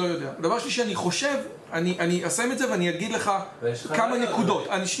שני, אני לא יודע. דבר שני שאני חושב, אני אסיים את זה ואני אגיד לך כמה נקודות.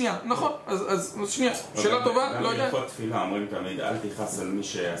 שנייה, נכון. אז שנייה. שאלה טובה, לא יודע. גם בלכות תפילה אומרים תמיד, אל תכעס על מי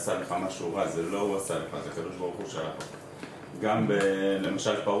שעשה לך משהו רע, זה לא הוא עשה לך, זה הקדוש ברוך הוא שלח לך. גם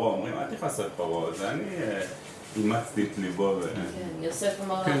למשל פרעה אומרים, אל תכעס על פרעה, זה אני אימצתי את ליבו. כן, יוסף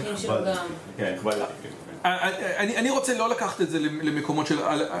אמר לאחים שלו גם. כן, כבדתי. אני רוצה לא לקחת את זה למקומות של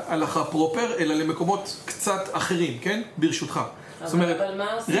הלכה פרופר, אלא למקומות קצת אחרים, כן? ברשותך. זאת אומרת,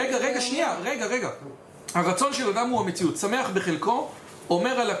 רגע. הרצון של אדם הוא המציאות. שמח בחלקו,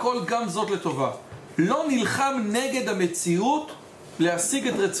 אומר על הכל גם זאת לטובה. לא נלחם נגד המציאות להשיג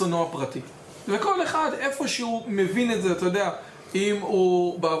את רצונו הפרטי. וכל אחד, איפה שהוא מבין את זה, אתה יודע, אם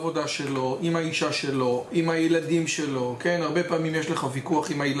הוא בעבודה שלו, עם האישה שלו, עם הילדים שלו, כן? הרבה פעמים יש לך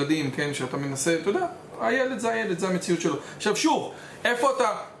ויכוח עם הילדים, כן? שאתה מנסה, אתה יודע, הילד, זה המציאות שלו. עכשיו שוב, איפה אתה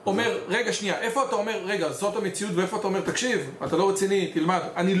אומר, איפה אתה אומר, זאת המציאות, ואיפה אתה אומר, תקשיב, אתה לא רציני, תלמד.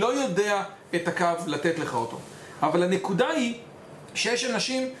 אני לא יודע את הקו לתת לך אותו. אבל הנקודה היא שיש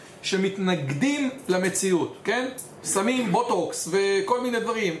אנשים שמתנגדים למציאות, כן? שמים בוטוקס וכל מיני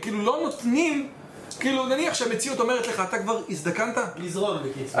דברים, כאילו לא נותנים, כאילו נניח שהמציאות אומרת לך, אתה כבר הזדקנת? לזרום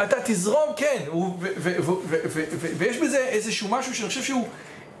בקיצור. אתה תזרום, כן, ויש בזה איזשהו משהו שאני חושב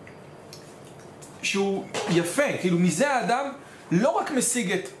שהוא יפה, כאילו מזה האדם לא רק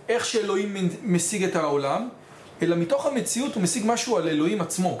משיג את איך שאלוהים משיג את העולם, אלא מתוך המציאות הוא משיג משהו על אלוהים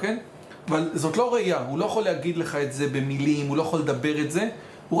עצמו, כן? אבל זאת לא ראייה, הוא לא יכול להגיד לך את זה במילים, הוא לא יכול לדבר את זה,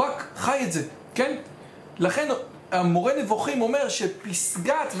 הוא רק חי את זה, כן? לכן המורה נבוכים אומר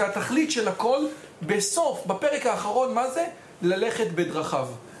שפסגת והתכלית של הכל בסוף, בפרק האחרון, מה זה? ללכת בדרכיו.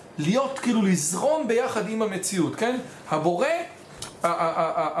 להיות, כאילו לזרום ביחד עם המציאות, כן? הבורא,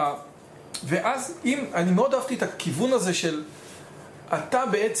 ואז אם, אני מאוד אהבתי את הכיוון הזה של אתה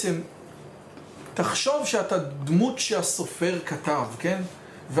בעצם תחשוב שאתה דמות שהסופר כתב, כן?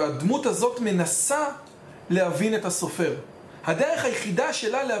 והדמות הזאת מנסה להבין את הסופר. הדרך היחידה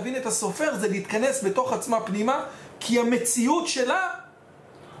שלה להבין את הסופר זה להתכנס בתוך עצמה פנימה, כי המציאות שלה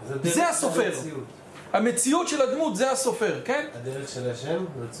זה הסופר. המציאות של הדמות זה הסופר, כן? הדרך של השם,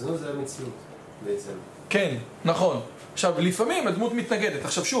 רצונו זה המציאות בעצם. כן, נכון. עכשיו, לפעמים הדמות מתנגדת.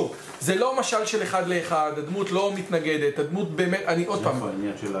 עכשיו שוב, זה לא משל של אחד לאחד, הדמות לא מתנגדת, הדמות באמת, אני עוד פעם. זה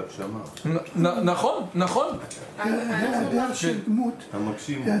העניין של ההגשמה. נכון.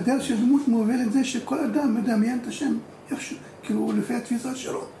 הדרך של דמות מובלת זה שכל אדם מדמיין את השם, כאילו לפי התפיסה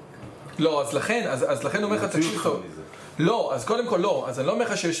שלו. לא, אז לכן אומר לך, תקשיב טוב. לא, אז קודם כל לא, אז אני לא אומר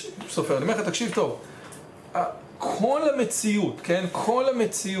לך שיש סופר, אני אומר לך, תקשיב טוב. כל המציאות, כן? כל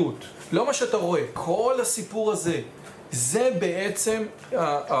המציאות, לא מה שאתה רואה, כל הסיפור הזה, זה בעצם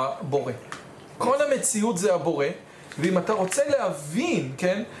הבורא. כל המציאות זה הבורא, ואם אתה רוצה להבין,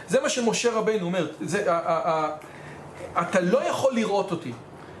 כן? זה מה שמשה רבנו אומר, אתה לא יכול לראות אותי,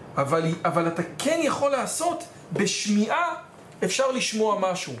 אבל אתה כן יכול לעשות, בשמיעה אפשר לשמוע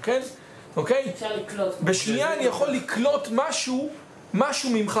משהו, כן? אוקיי? אפשר לקלוט. בשמיעה אני יכול לקלוט משהו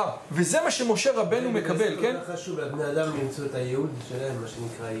ממך, וזה מה שמשה רבנו מקבל, כן? זה חשוב לבני אדם למצוא את הייעוד שלהם, מה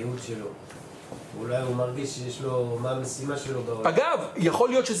שנקרא הייעוד שלו. אולי הוא מרגיש שיש לו, מה המשימה שלו בעולם. אגב, יכול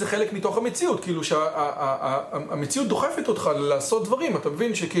להיות שזה חלק מתוך המציאות, כאילו שהמציאות דוחפת אותך לעשות דברים, אתה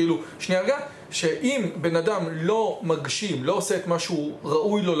מבין שכאילו, שנייה רגע, שאם בן אדם לא מגשים, לא עושה את מה שהוא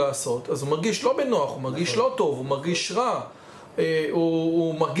ראוי לו לעשות, אז הוא מרגיש לא בנוח, הוא מרגיש לא טוב, הוא מרגיש רע,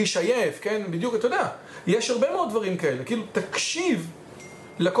 הוא מרגיש עייף, כן? בדיוק, אתה יודע, יש הרבה מאוד דברים כאלה, כאילו, תקשיב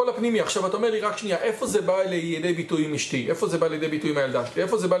לכל הפנימי. עכשיו, אתה אומר לי רק שנייה, איפה זה בא לידי ביטוי עם אשתי? איפה זה בא לידי ביטוי עם הילדה שלי?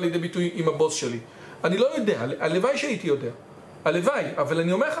 איפה זה בא לידי ביטוי עם הבוס שלי? אני לא יודע, הלוואי שהייתי יודע. הלוואי, אבל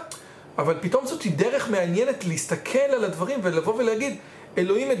אני אומר לך, אבל פתאום זאת היא דרך מעניינת להסתכל על הדברים ולבוא ולהגיד,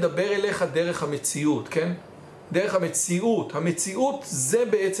 אלוהים מדבר אליך דרך המציאות, כן? דרך המציאות. המציאות זה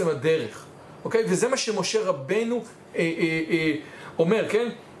בעצם הדרך, אוקיי? וזה מה שמשה רבנו אומר, כן?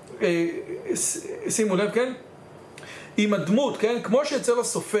 שימו לב, כן? עם הדמות, כן? כמו שאצל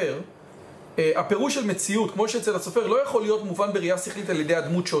הסופר, הפירוש של מציאות, כמו שאצל הסופר, לא יכול להיות מובן בראייה שכלית על ידי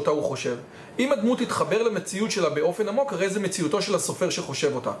הדמות שאותה הוא חושב. אם הדמות תתחבר למציאות שלה באופן עמוק, הרי זה מציאותו של הסופר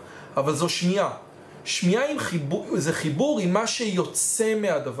שחושב אותה. אבל זו שמיעה. שמיעה זה חיבור עם מה שיוצא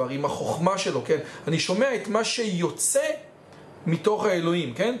מהדבר, עם החוכמה שלו, כן? אני שומע את מה שיוצא מתוך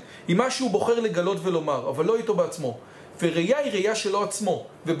האלוהים, כן? אם משהו בוחר לגלות ולומר, אבל לא איתו בעצמו. וראייה היא ראייה שלו עצמו,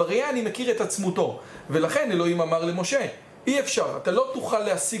 ובראייה אני מכיר את עצמותו. ולכן אלוהים אמר למשה, אי אפשר, אתה לא תוכל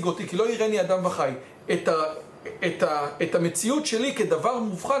להשיג אותי, כי לא יראני אדם וחי. את המציאות שלי כדבר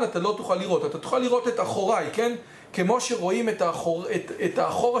מובחן אתה לא תוכל לראות. אתה תוכל לראות את אחוריי, כן? כמו שרואים את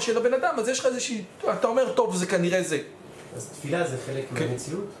האחורה של הבן אדם, אז יש לך איזושהי, אתה אומר, טוב, זה כנראה זה. אז תפילה זה חלק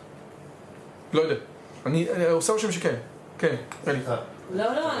מהמציאות? לא יודע. אני עושה רושם שכן. כן. לא,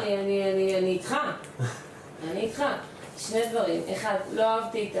 אני איתך. אני איתך. שני דברים. אחד, לא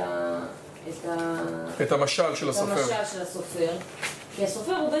אהבתי את המשל של הסופר. את המשל של הסופר. כי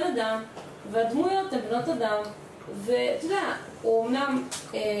הסופר הוא בן אדם, והדמויות הן בנות אדם, ואתה יודע, הוא אמנם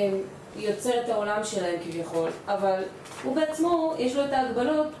יוצר את העולם שלהם כביכול, אבל הוא בעצמו, יש לו את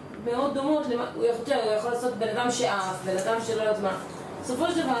ההגבלות מאוד דומות, הוא יכול לעשות בן אדם שאף, בן אדם שלא יודעת מה.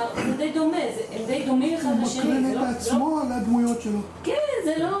 בסופו של דבר, זה די דומה, הם די דומים אחד לשני. הוא מקרן את עצמו על הדמויות שלו. כן,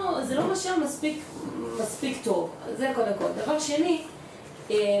 זה לא משל מספיק טוב, זה קודם כל. דבר שני,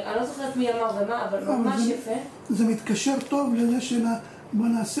 אני לא זוכרת מי אמר ומה, אבל ממש יפה. זה מתקשר טוב לזה של בוא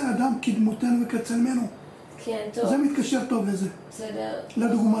נעשה אדם כדמותנו וכצלמנו. כן, טוב. זה מתקשר טוב לזה. בסדר.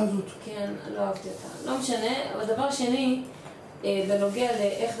 לדוגמה הזאת. כן, לא אהבתי אותה. לא משנה, אבל דבר שני, בנוגע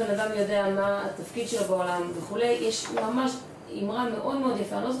לאיך בן אדם יודע מה התפקיד שלו בעולם וכולי, יש ממש אמרה מאוד מאוד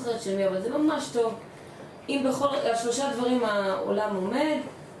יפה, אני לא זוכרת של מי, אבל זה ממש טוב. אם על 3 דברים העולם עומד,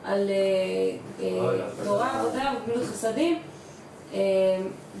 על תורה, עבודה וגמילות חסדים,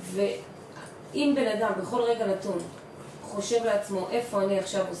 ואם בן אדם בכל רגע נתון חושב לעצמו איפה אני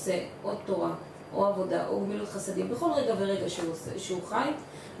עכשיו עושה עוד תורה או עבודה או גמילות חסדים, בכל רגע ורגע שהוא חי,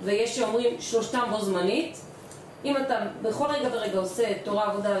 ויש שאומרים 3 בו זמנית, אם אתה בכל רגע ורגע עושה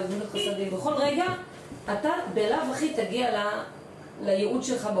תורה, עבודה וגמילות חסדים, בכל רגע אתה בלאו הכי תגיע לייעוד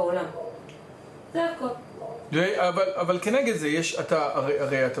שלך בעולם. זה הכל. אבל כנגד זה יש,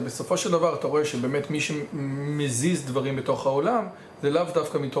 הרי אתה בסופו של דבר אתה רואה שבאמת מי שמזיז דברים בתוך העולם זה לאו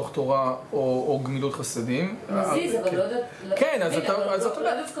דווקא מתוך תורה או גמילות חסדים. מזיז, אבל לא יודעת... כן, אז אתה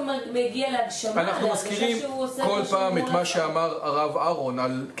יודע. לא דווקא מגיע להגשמה, אנחנו מזכירים כל פעם את מה שאמר הרב אהרון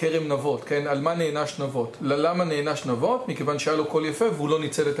על כרם נבות, כן? על מה נענש נבות. למה נענש נבות? מכיוון שהיה לו קול יפה והוא לא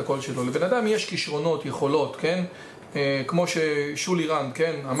ניצל את הקול שלו. לבן אדם יש כישרונות, יכולות, כן? כמו ששולי רנד,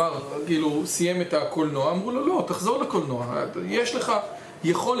 כן? אמר, כאילו, סיים את הקולנוע, אמרו לו, לא, תחזור לקולנוע. יש לך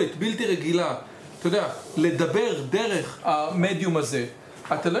יכולת בלתי רגילה, אתה יודע, לדבר דרך המדיום הזה.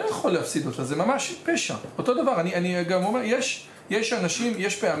 אתה לא יכול להפסיד אותה, זה ממש פשע. אותו דבר, אני גם אומר, יש אנשים,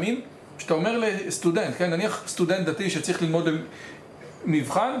 יש פעמים, שאתה אומר לסטודנט, כן? נניח סטודנט דתי שצריך ללמוד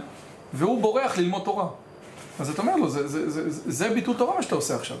מבחן, והוא בורח ללמוד תורה. אז אתה אומר לו, זה ביטול תורה מה שאתה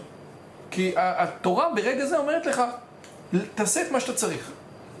עושה עכשיו. כי התורה ברגע זה אומרת לך, תעשה את מה שאתה צריך.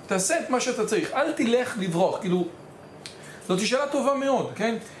 תעשה את מה שאתה צריך. אל תלך לברוח. כאילו, זאת שאלה טובה מאוד,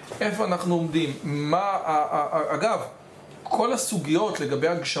 כן? איפה אנחנו עומדים? אגב, כל הסוגיות לגבי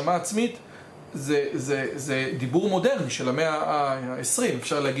הגשמה עצמית, זה דיבור מודרני של המאה ה-20.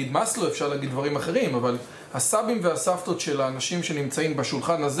 אפשר להגיד מסלו, אפשר להגיד דברים אחרים, אבל הסבים והסבתות של האנשים שנמצאים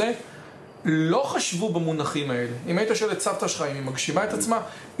בשולחן הזה, לא חשבו במונחים האלה. אם היית שואל את סבתא שלך, אם היא מגשימה את עצמה,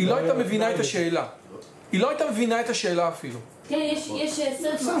 היא לא הייתה מבינה את השאלה. היא לא הייתה מבינה את השאלה אפילו. כן, יש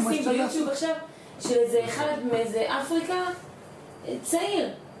סרט מקסים ביוטיוב עכשיו, של איזה אחד מאיזה אפריקה, צעיר.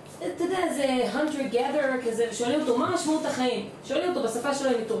 אתה יודע, זה hunter gatherer כזה, ושואלים אותו, מה משמעות החיים? שואלים אותו בשפה שלו,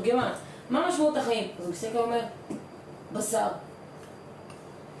 היא מתורגמה. מה משמעות החיים? אז הוא מסתכל ואומר, בשר.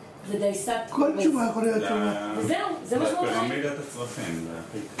 ודייסת... כל תשובה יכול להיות תשובה. וזהו, זה משמעות החיים. פירמידת הצרכים.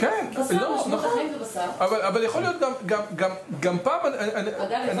 כן, בשר, משמעות החיים זה בשר. אבל יכול להיות גם פעם...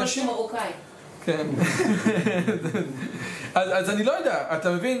 אגב, יכול להיות מרוקאי. כן. אז אני לא יודע,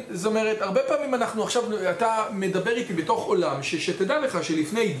 אתה מבין? זאת אומרת, הרבה פעמים אנחנו עכשיו, אתה מדבר איתי בתוך עולם, שתדע לך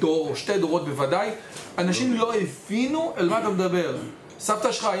שלפני דור או 2 דורות בוודאי, אנשים לא הבינו על מה אתה מדבר.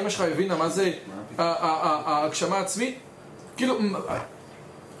 סבתא שלך, אמא שלך הבינה מה זה ההגשמה העצמית? כאילו...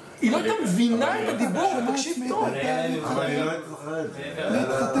 היא לא הייתה מבינה את הדיבור, ותקשיב טוב. אבל היא לא הייתה צריכה את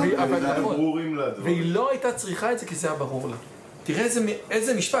זה. והיא לא הייתה צריכה את זה כי זה היה ברור לה. תראה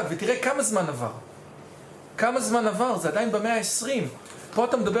איזה משפט, ותראה כמה זמן עבר. כמה זמן עבר, זה עדיין במאה ה-20. פה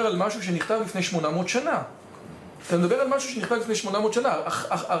אתה מדבר על משהו שנכתב לפני 800 שנה. אתה מדבר על משהו שנכתב לפני 800 שנה.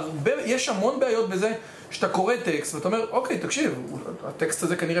 יש המון בעיות בזה שאתה קורא טקסט, ואתה אומר, אוקיי, תקשיב, הטקסט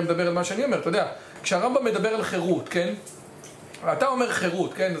הזה כנראה מדבר על מה שאני אומר. אתה יודע, כשהרמב מדבר על חירות, כן? אתה אומר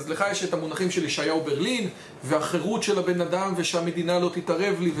חירות, כן? אז לך יש את המונחים של ישעיהו ברלין, והחירות של הבן אדם, ושהמדינה לא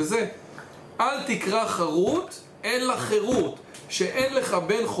תתערב לי וזה. אל תקרא חרות, אלא חירות, שאין לך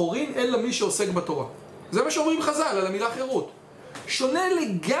בן חורין, אלא מי שעוסק בתורה. זה מה שאומרים חז"ל על המילה חירות. שונה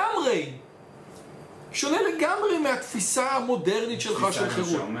לגמרי שונה לגמרי מהתפיסה המודרנית שלך של חירות.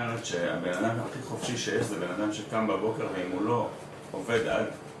 תפיסה שאומרת שהבן אדם הכי חופשי שיש זה בן אדם שקם בבוקר ואם הוא לא עובד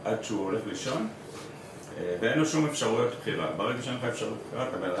עד שהוא הולך לישון ואין לו שום אפשרויות בחירה. ברגע שאין לך אפשרות בחירה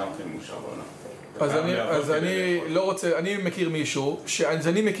אתה בן אדם הכי מאושר בעולם. אז אני לא רוצה, אני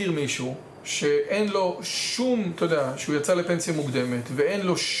מכיר מישהו שאין לו שום, אתה יודע, שהוא יצא לפנסיה מוקדמת ואין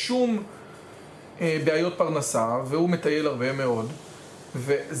לו שום בעיות פרנסה והוא מטייל הרבה מאוד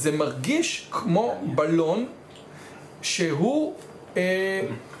וזה מרגיש כמו בלון שהוא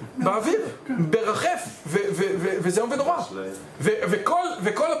באוויר, ברחף וזה עומד נורא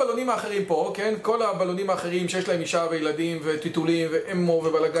וכל הבלונים האחרים פה, כן? כל הבלונים האחרים שיש להם אישה וילדים וטיטולים ואמו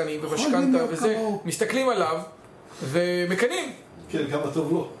ובלגנים ומשכנתה וזה מסתכלים עליו ומקנים כן, כמה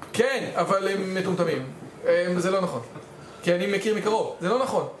טוב לא כן, אבל הם מטומטמים זה לא נכון כי אני מכיר מקרוב, זה לא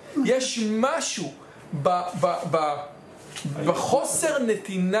נכון יש משהו בחוסר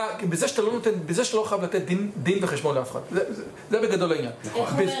נתינה, בזה שאתה לא נותן, בזה שאתה לא חייב לתת דין וחשבון לאף אחד. זה בגדול העניין.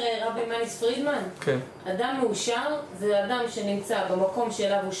 איך אומר רבי מניס פרידמן? כן. אדם מאושר זה אדם שנמצא במקום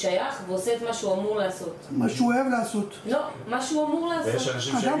שאליו הוא שייך ועושה את מה שהוא אמור לעשות. מה שהוא אוהב לעשות. לא, מה שהוא אמור לעשות. ויש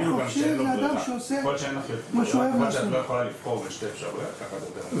אנשים שיגידו גם שאין לו אדם שעושה מה שהוא אוהב לעשות. כל שאת לא יכולה לבחור בשתי אפשרויות, ככה זה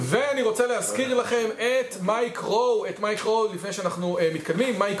יותר. ואני רוצה להזכיר לכם את מייק רו, לפני שאנחנו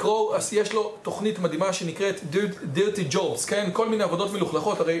מתקדמים. מייק רו, יש לו תוכנית מדהימה שנקראת Dirty Jobs, כן? כל מיני עבודות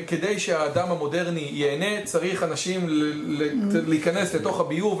מלוכלכות, הרי כדי שהאדם המודרני ייהנה, צריך אנשים להיכנס לתוך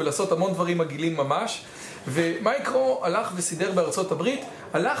הביור ולעשות המון דברים מגעילים ממש. ומייק רו הלך וסידר בארצות הברית,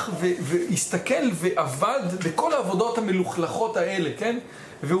 הלך והסתכל ועבד בכל העבודות המלוכלכות האלה, כן?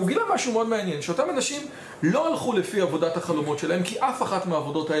 והוא גילה משהו מאוד מעניין, שאותם אנשים לא הלכו לפי עבודת החלומות שלהם, כי אף אחת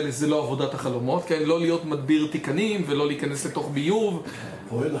מהעבודות האלה זה לא עבודת החלומות, כן? לא להיות מדביר תיקנים ולא להיכנס לתוך ביוב.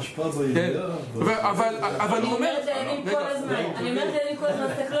 פועל השפעה בעירייה. אבל אני אומרת לילדים כל הזמן,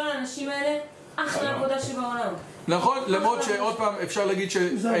 תסתכלו על האנשים האלה, אחלה עבודה שבעולם. נכון, למרות שעוד פעם אפשר להגיד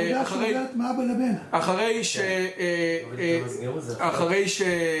זה עבודה שעובדת מאבא לבן. אחרי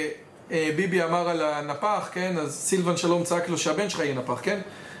שביבי אמר על הנפח, כן, אז סילבן שלום צעק לו שהבן שלך יהיה נפח, כן?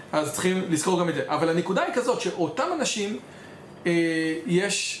 אז צריכים לזכור גם את זה. אבל הנקודה היא כזאת שאותם אנשים,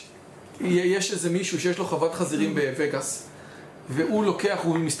 יש איזה מישהו שיש לו חוות חזירים בווגאס, והוא לוקח,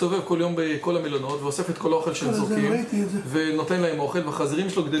 הוא מסתובב כל יום בכל המלונות ואוסף את כל האוכל שהם זורקים ונותן להם אוכל, והחזירים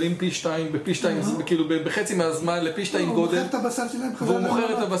שלו גדלים פי 2, בפי 2, כאילו בחצי מהזמן לפי 2 גודל, הוא מוכר את הבשר שלהם והוא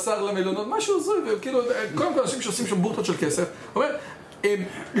מוכר את הבשר למלונות, משהו זוי, וכאילו קודם כל אנשים שעושים שם בורטות של כסף, הוא אומר, הם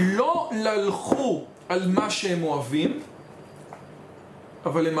לא ללכו על מה שהם אוהבים,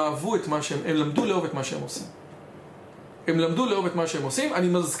 אבל הם אהבו את מה שהם, הם למדו לאהוב את מה שהם עושים. הם למדו לאהוב את מה שהם עושים. אני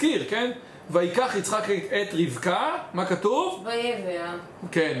מזכיר, כן? ויקח יצחק את רבקה, מה כתוב? ויבע.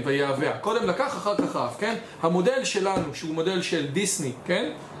 כן, ויבע. קודם לקח, אחר כך אהב, כן? המודל שלנו, שהוא מודל של דיסני,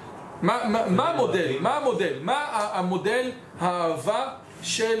 כן? מה המודל? מה המודל האהבה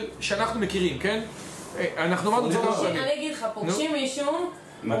שאנחנו מכירים, כן? אנחנו אמרנו את זה כמה פעמים. אני אגיד לך, פוגשים מישהו,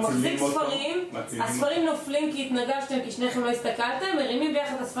 הוא מחזיק ספרים, הספרים נופלים כי התנגשתם, כי שניכם לא הסתכלתם, מרימים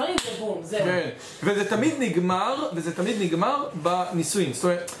ביחד את הספרים, ובום, זהו. כן, וזה תמיד נגמר בניסויים. זאת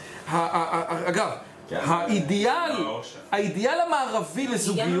אומרת, אגב, האידיאל המערבי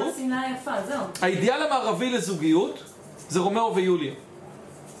לזוגיות, האידיאל המערבי לזוגיות זה רומאו ויוליה.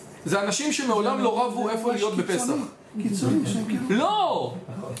 זה אנשים שמעולם לא רבו איפה להיות בפסח. קיצוני שהם כאילו... לא!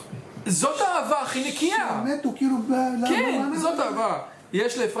 זאת האהבה הכי נקייה. מתו כאילו... כן, זאת האהבה.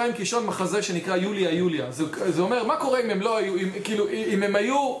 יש לאפרים קישון מחזה שנקרא יוליה. זה אומר, מה קורה אם הם לא היו, כאילו, אם הם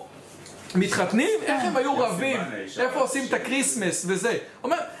היו מתחתנים, איך הם היו רבים, איפה עושים את הקריסמס וזה.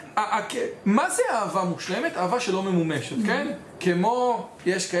 אומר, מה זה אהבה מושלמת? אהבה שלא ממומשת, כן? כמו,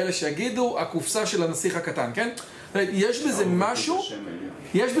 יש כאלה שיגידו, הקופסה של הנסיך הקטן, כן? יש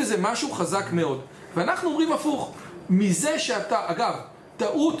בזה משהו חזק מאוד. ואנחנו אומרים הפוך, מזה שאתה, אגב,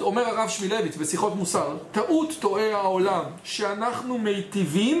 טעות, אומר הרב שמילביץ בשיחות מוסר, טעות טועה העולם שאנחנו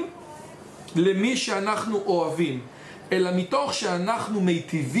מיטיבים למי שאנחנו אוהבים, אלא מתוך שאנחנו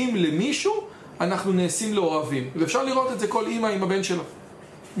מיטיבים למישהו, אנחנו נעשים לאוהבים. ואפשר לראות את זה כל אימא עם הבן שלו.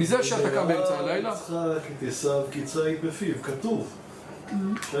 מזה שאתה קם באמצע הלילה. יצחק את עשיו כי ציד בפיו, כתוב.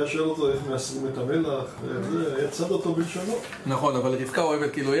 שהיה שואל אותו איך מאסרים את המלח, יצד אותו בלשונו. נכון, אבל רבקה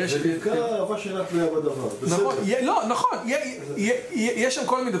אוהבת, כאילו יש... רבקה אהבה שאינה תלויה בדבר. נכון, לא, נכון, יש שם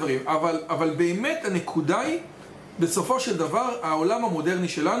כל מיני דברים, אבל באמת הנקודה היא, בסופו של דבר, העולם המודרני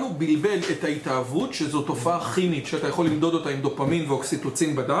שלנו בלבל את ההתאהבות, שזו תופעה כימית, שאתה יכול למדוד אותה עם דופמין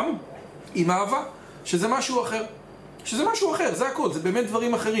ואוקסיטוצין בדם, עם אהבה, שזה משהו אחר. שזה משהו אחר, זה הכל, זה באמת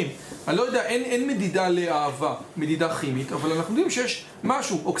דברים אחרים. אני לא יודע, אין מדידה לאהבה, מדידה כימית, אבל אנחנו יודעים שיש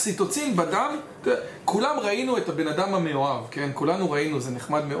משהו, אוקסיטוצין בדם, כולם ראינו את הבן אדם המאוהב, כן? כולנו ראינו, זה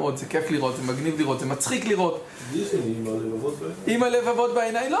נחמד מאוד, זה כיף לראות, זה מגניב לראות, זה מצחיק לראות. עם הלבבות בעיניים? עם הלבבות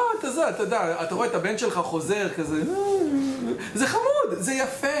בעיניים, לא, אתה יודע, אתה רואה את הבן שלך חוזר כזה, זה חמוד, זה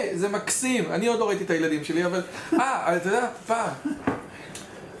יפה, זה מקסים. אני עוד לא ראיתי את הילדים שלי, אבל, אתה יודע, פעם,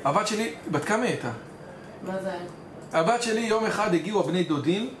 הבת שלי, בת כמה הייתה? מה זה? הבת שלי יום אחד הגיעו הבני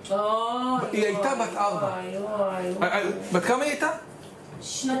דודים, היא הייתה בת 4. בת כמה היא הייתה?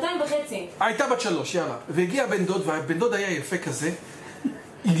 2.5. הייתה בת 3, יאללה. והגיע בן דוד, והבן דוד היה יפה כזה.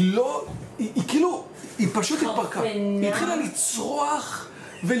 היא לא, היא כאילו, היא פשוט התפרקה. היא התחילה לצרוח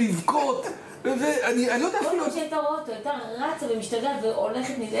ולבכות, ואני לא יודע אפילו... כל שהייתה רואה אותו, הייתה רצה ומשתגעת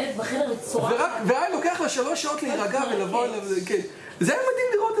והולכת נדלת בחדר וצורחת. והיה לוקח לה 3 שעות להירגע ולבוא אליו, כן. זה היה מדהים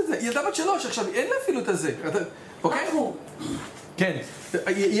לראות את זה. היא ילדה בת 3, עכשיו אין לה אפילו את הזה. אוקיי? כן,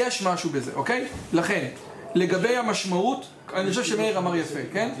 יש משהו בזה, אוקיי? לכן, לגבי המשמעות, אני חושב שמאיר אמר יפה,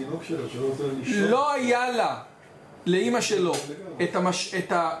 כן? לא היה לה, לאמא שלו,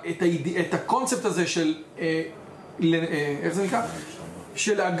 את הקונספט הזה של, איך זה נקרא?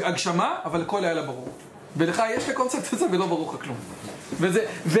 של הגשמה, אבל הכל היה לה ברור. ולך יש את הקונספט הזה ולא ברור לך כלום.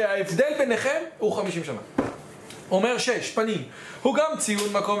 וההבדל ביניכם הוא 50 שנה. אומר 6, פנים. הוא גם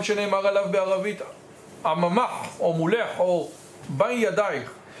ציון מקום שנאמר עליו בערבית, הממח, או מולך, או בי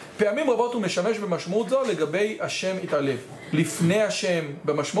ידייך. פעמים רבות הוא משמש במשמעות זו לגבי השם יתעלב. לפני השם,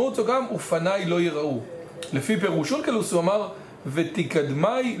 במשמעות זו גם, ופניי לא יראו. לפי פירוש אונקלוס הוא אמר,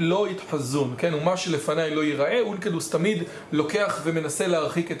 ותקדמי לא יתחזון. כן, ומה שלפניי לא ייראה, אונקלוס תמיד לוקח ומנסה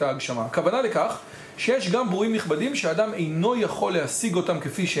להרחיק את ההגשמה. הכוונה לכך, שיש גם ברואים נכבדים שהאדם אינו יכול להשיג אותם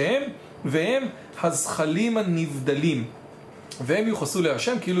כפי שהם, והם הזכלים הנבדלים. והם יוחסו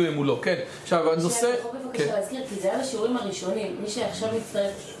להשם כאילו הם מולו, כן. עכשיו, הנושא... אני יכול בבקשה להזכיר, כי זה היה לשיעורים הראשונים. מי שעכשיו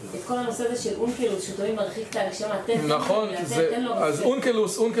מצטרף את כל הנושא הזה של אונקלוס, שתמיד מרחיק את ההגשמה, נכון, אז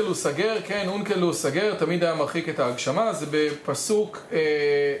אונקלוס סגר, כן, אונקלוס סגר, תמיד היה מרחיק את ההגשמה, זה בפסוק...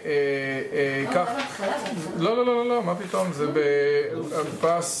 לא, מה פתאום, זה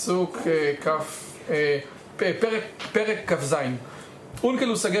בפסוק פרק כ"ז.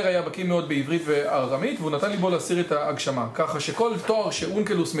 אונקלוס סגר היה בקיא מאוד בעברית וארמית, והוא נתן לי בו להסיר את ההגשמה. ככה שכל תואר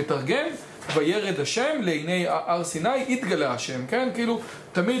שאונקלוס מתרגם, וירד השם לעיני הר סיני, התגלה השם, כן? כאילו,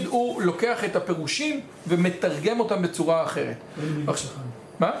 תמיד הוא לוקח את הפירושים ומתרגם אותם בצורה אחרת. אין מינוס אחד.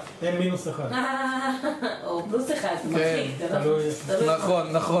 מה? אין מינוס אחד. או פלוס אחד,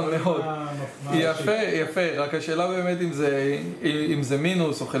 נכון מאוד. יפה, רק השאלה באמת אם זה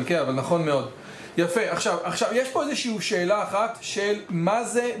מינוס או חלקי, אבל נכון מאוד. יפה, עכשיו יש פה איזושהי שאלה אחת של מה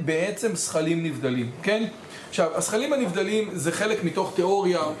זה בעצם זכלים נבדלים, כן? עכשיו, הזכלים הנבדלים זה חלק מתוך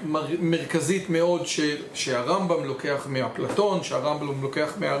תיאוריה מרכזית מאוד שהרמב"ם לוקח מאפלטון, שהרמב"ם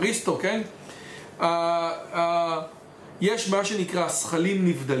לוקח מאריסטו, כן? יש מה שנקרא זכלים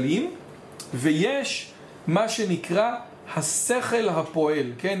נבדלים, ויש מה שנקרא השכל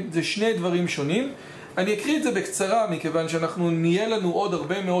הפועל, כן? זה שני דברים שונים. אני אקריא את זה בקצרה, מכיוון שאנחנו נהיה לנו עוד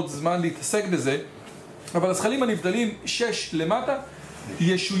הרבה מאוד זמן להתעסק בזה. אבל הזכלים הנבדלים 6 למטה,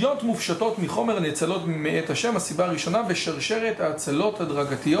 ישויות מופשטות מחומר נאצלות מאת השם, הסיבה הראשונה, בשרשרת ההצלות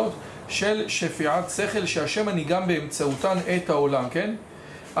הדרגתיות של שפיעת שכל, שהשם מנהיגם באמצעותן את העולם, כן?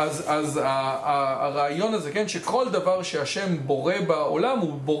 אז הרעיון הזה, כן, שכל דבר שהשם בורא בעולם,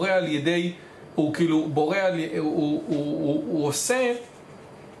 הוא בורא על ידי, הוא כאילו בורא על, הוא עושה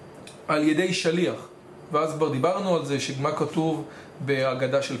על ידי שליח. ואז כבר דיברנו על זה, שמה כתוב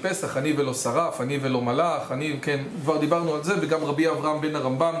בהגדה של פסח, אני ולא שרף, אני ולא מלאך, כן, כבר דיברנו על זה, וגם רבי אברהם בן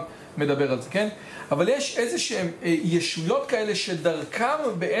הרמב"ם מדבר על זה, כן? אבל יש איזשהם ישויות כאלה שדרכם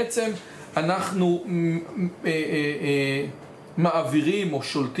בעצם אנחנו מעבירים או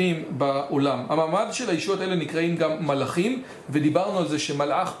שולטים בעולם. המעמד של הישויות האלה נקראים גם מלאכים, ודיברנו על זה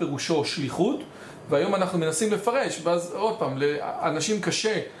שמלאך פירושו שליחות, והיום אנחנו מנסים לפרש, ואז עוד פעם, לאנשים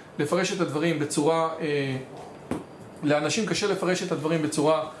קשה לפרש את הדברים בצורה, לאנשים קשה לפרש את הדברים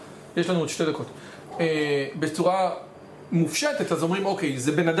בצורה, יש לנו עוד 2 דקות, בצורה מופשטת, אז אומרים אוקיי,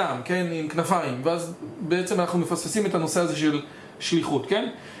 זה בן אדם, כן, עם כנפיים, ואז בעצם אנחנו מפספסים את הנושא הזה של שליחות, כן?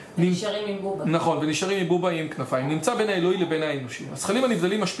 ונשארים עם בובה. נכון, ונשארים עם בובה עם כנפיים. נמצא בין האלוהי לבין האנושי. הזכלים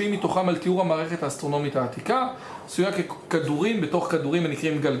הנבדלים משפיעים מתוכם על תיאור המערכת האסטרונומית העתיקה, עשויה ככדורים, בתוך כדורים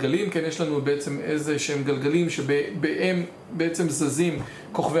הנקראים גלגלים, כן, יש לנו בעצם איזה שהם גלגלים שבהם בעצם זזים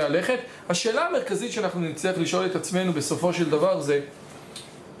כוכבי הלכת. השאלה המרכזית שאנחנו נצטרך לשאול את עצמנו בסופו של דבר זה,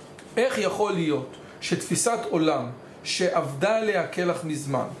 איך יכול להיות שתפיסת עולם שעבדה עליה כלח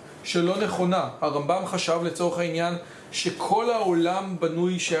מזמן, שלא נכונה, הרמב"ם חשב לצורך העניין שכל העולם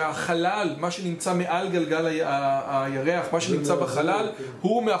בנוי, שהחלל, מה שנמצא מעל גלגל הירח, מה שנמצא בחלל,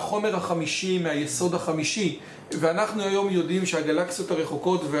 הוא מהחומר החמישי, מהיסוד החמישי. ואנחנו היום יודעים שהגלקסיות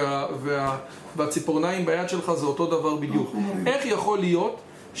הרחוקות והציפורניים ביד שלך זה אותו דבר בדיוק. איך יכול להיות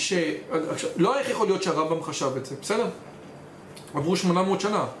לא איך יכול להיות שהרמב חשב את זה, בסדר? עברו 800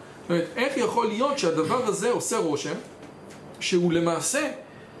 שנה. זאת אומרת, איך יכול להיות שהדבר הזה עושה רושם שהוא למעשה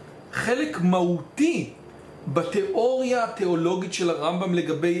חלק מהותי בתיאוריה התיאולוגית של הרמב"ם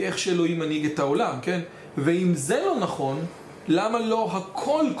לגבי איך שאלוהים מנהיג את העולם, כן? ואם זה לא נכון, למה לא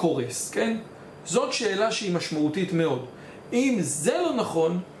הכל קורס, כן? זאת שאלה שהיא משמעותית מאוד. אם זה לא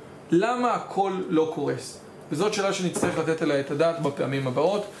נכון, למה הכל לא קורס? וזאת שאלה שנצטרך לתת עליה את הדעת בפעמים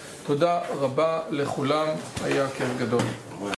הבאות. תודה רבה לכולם, היה כיף גדול.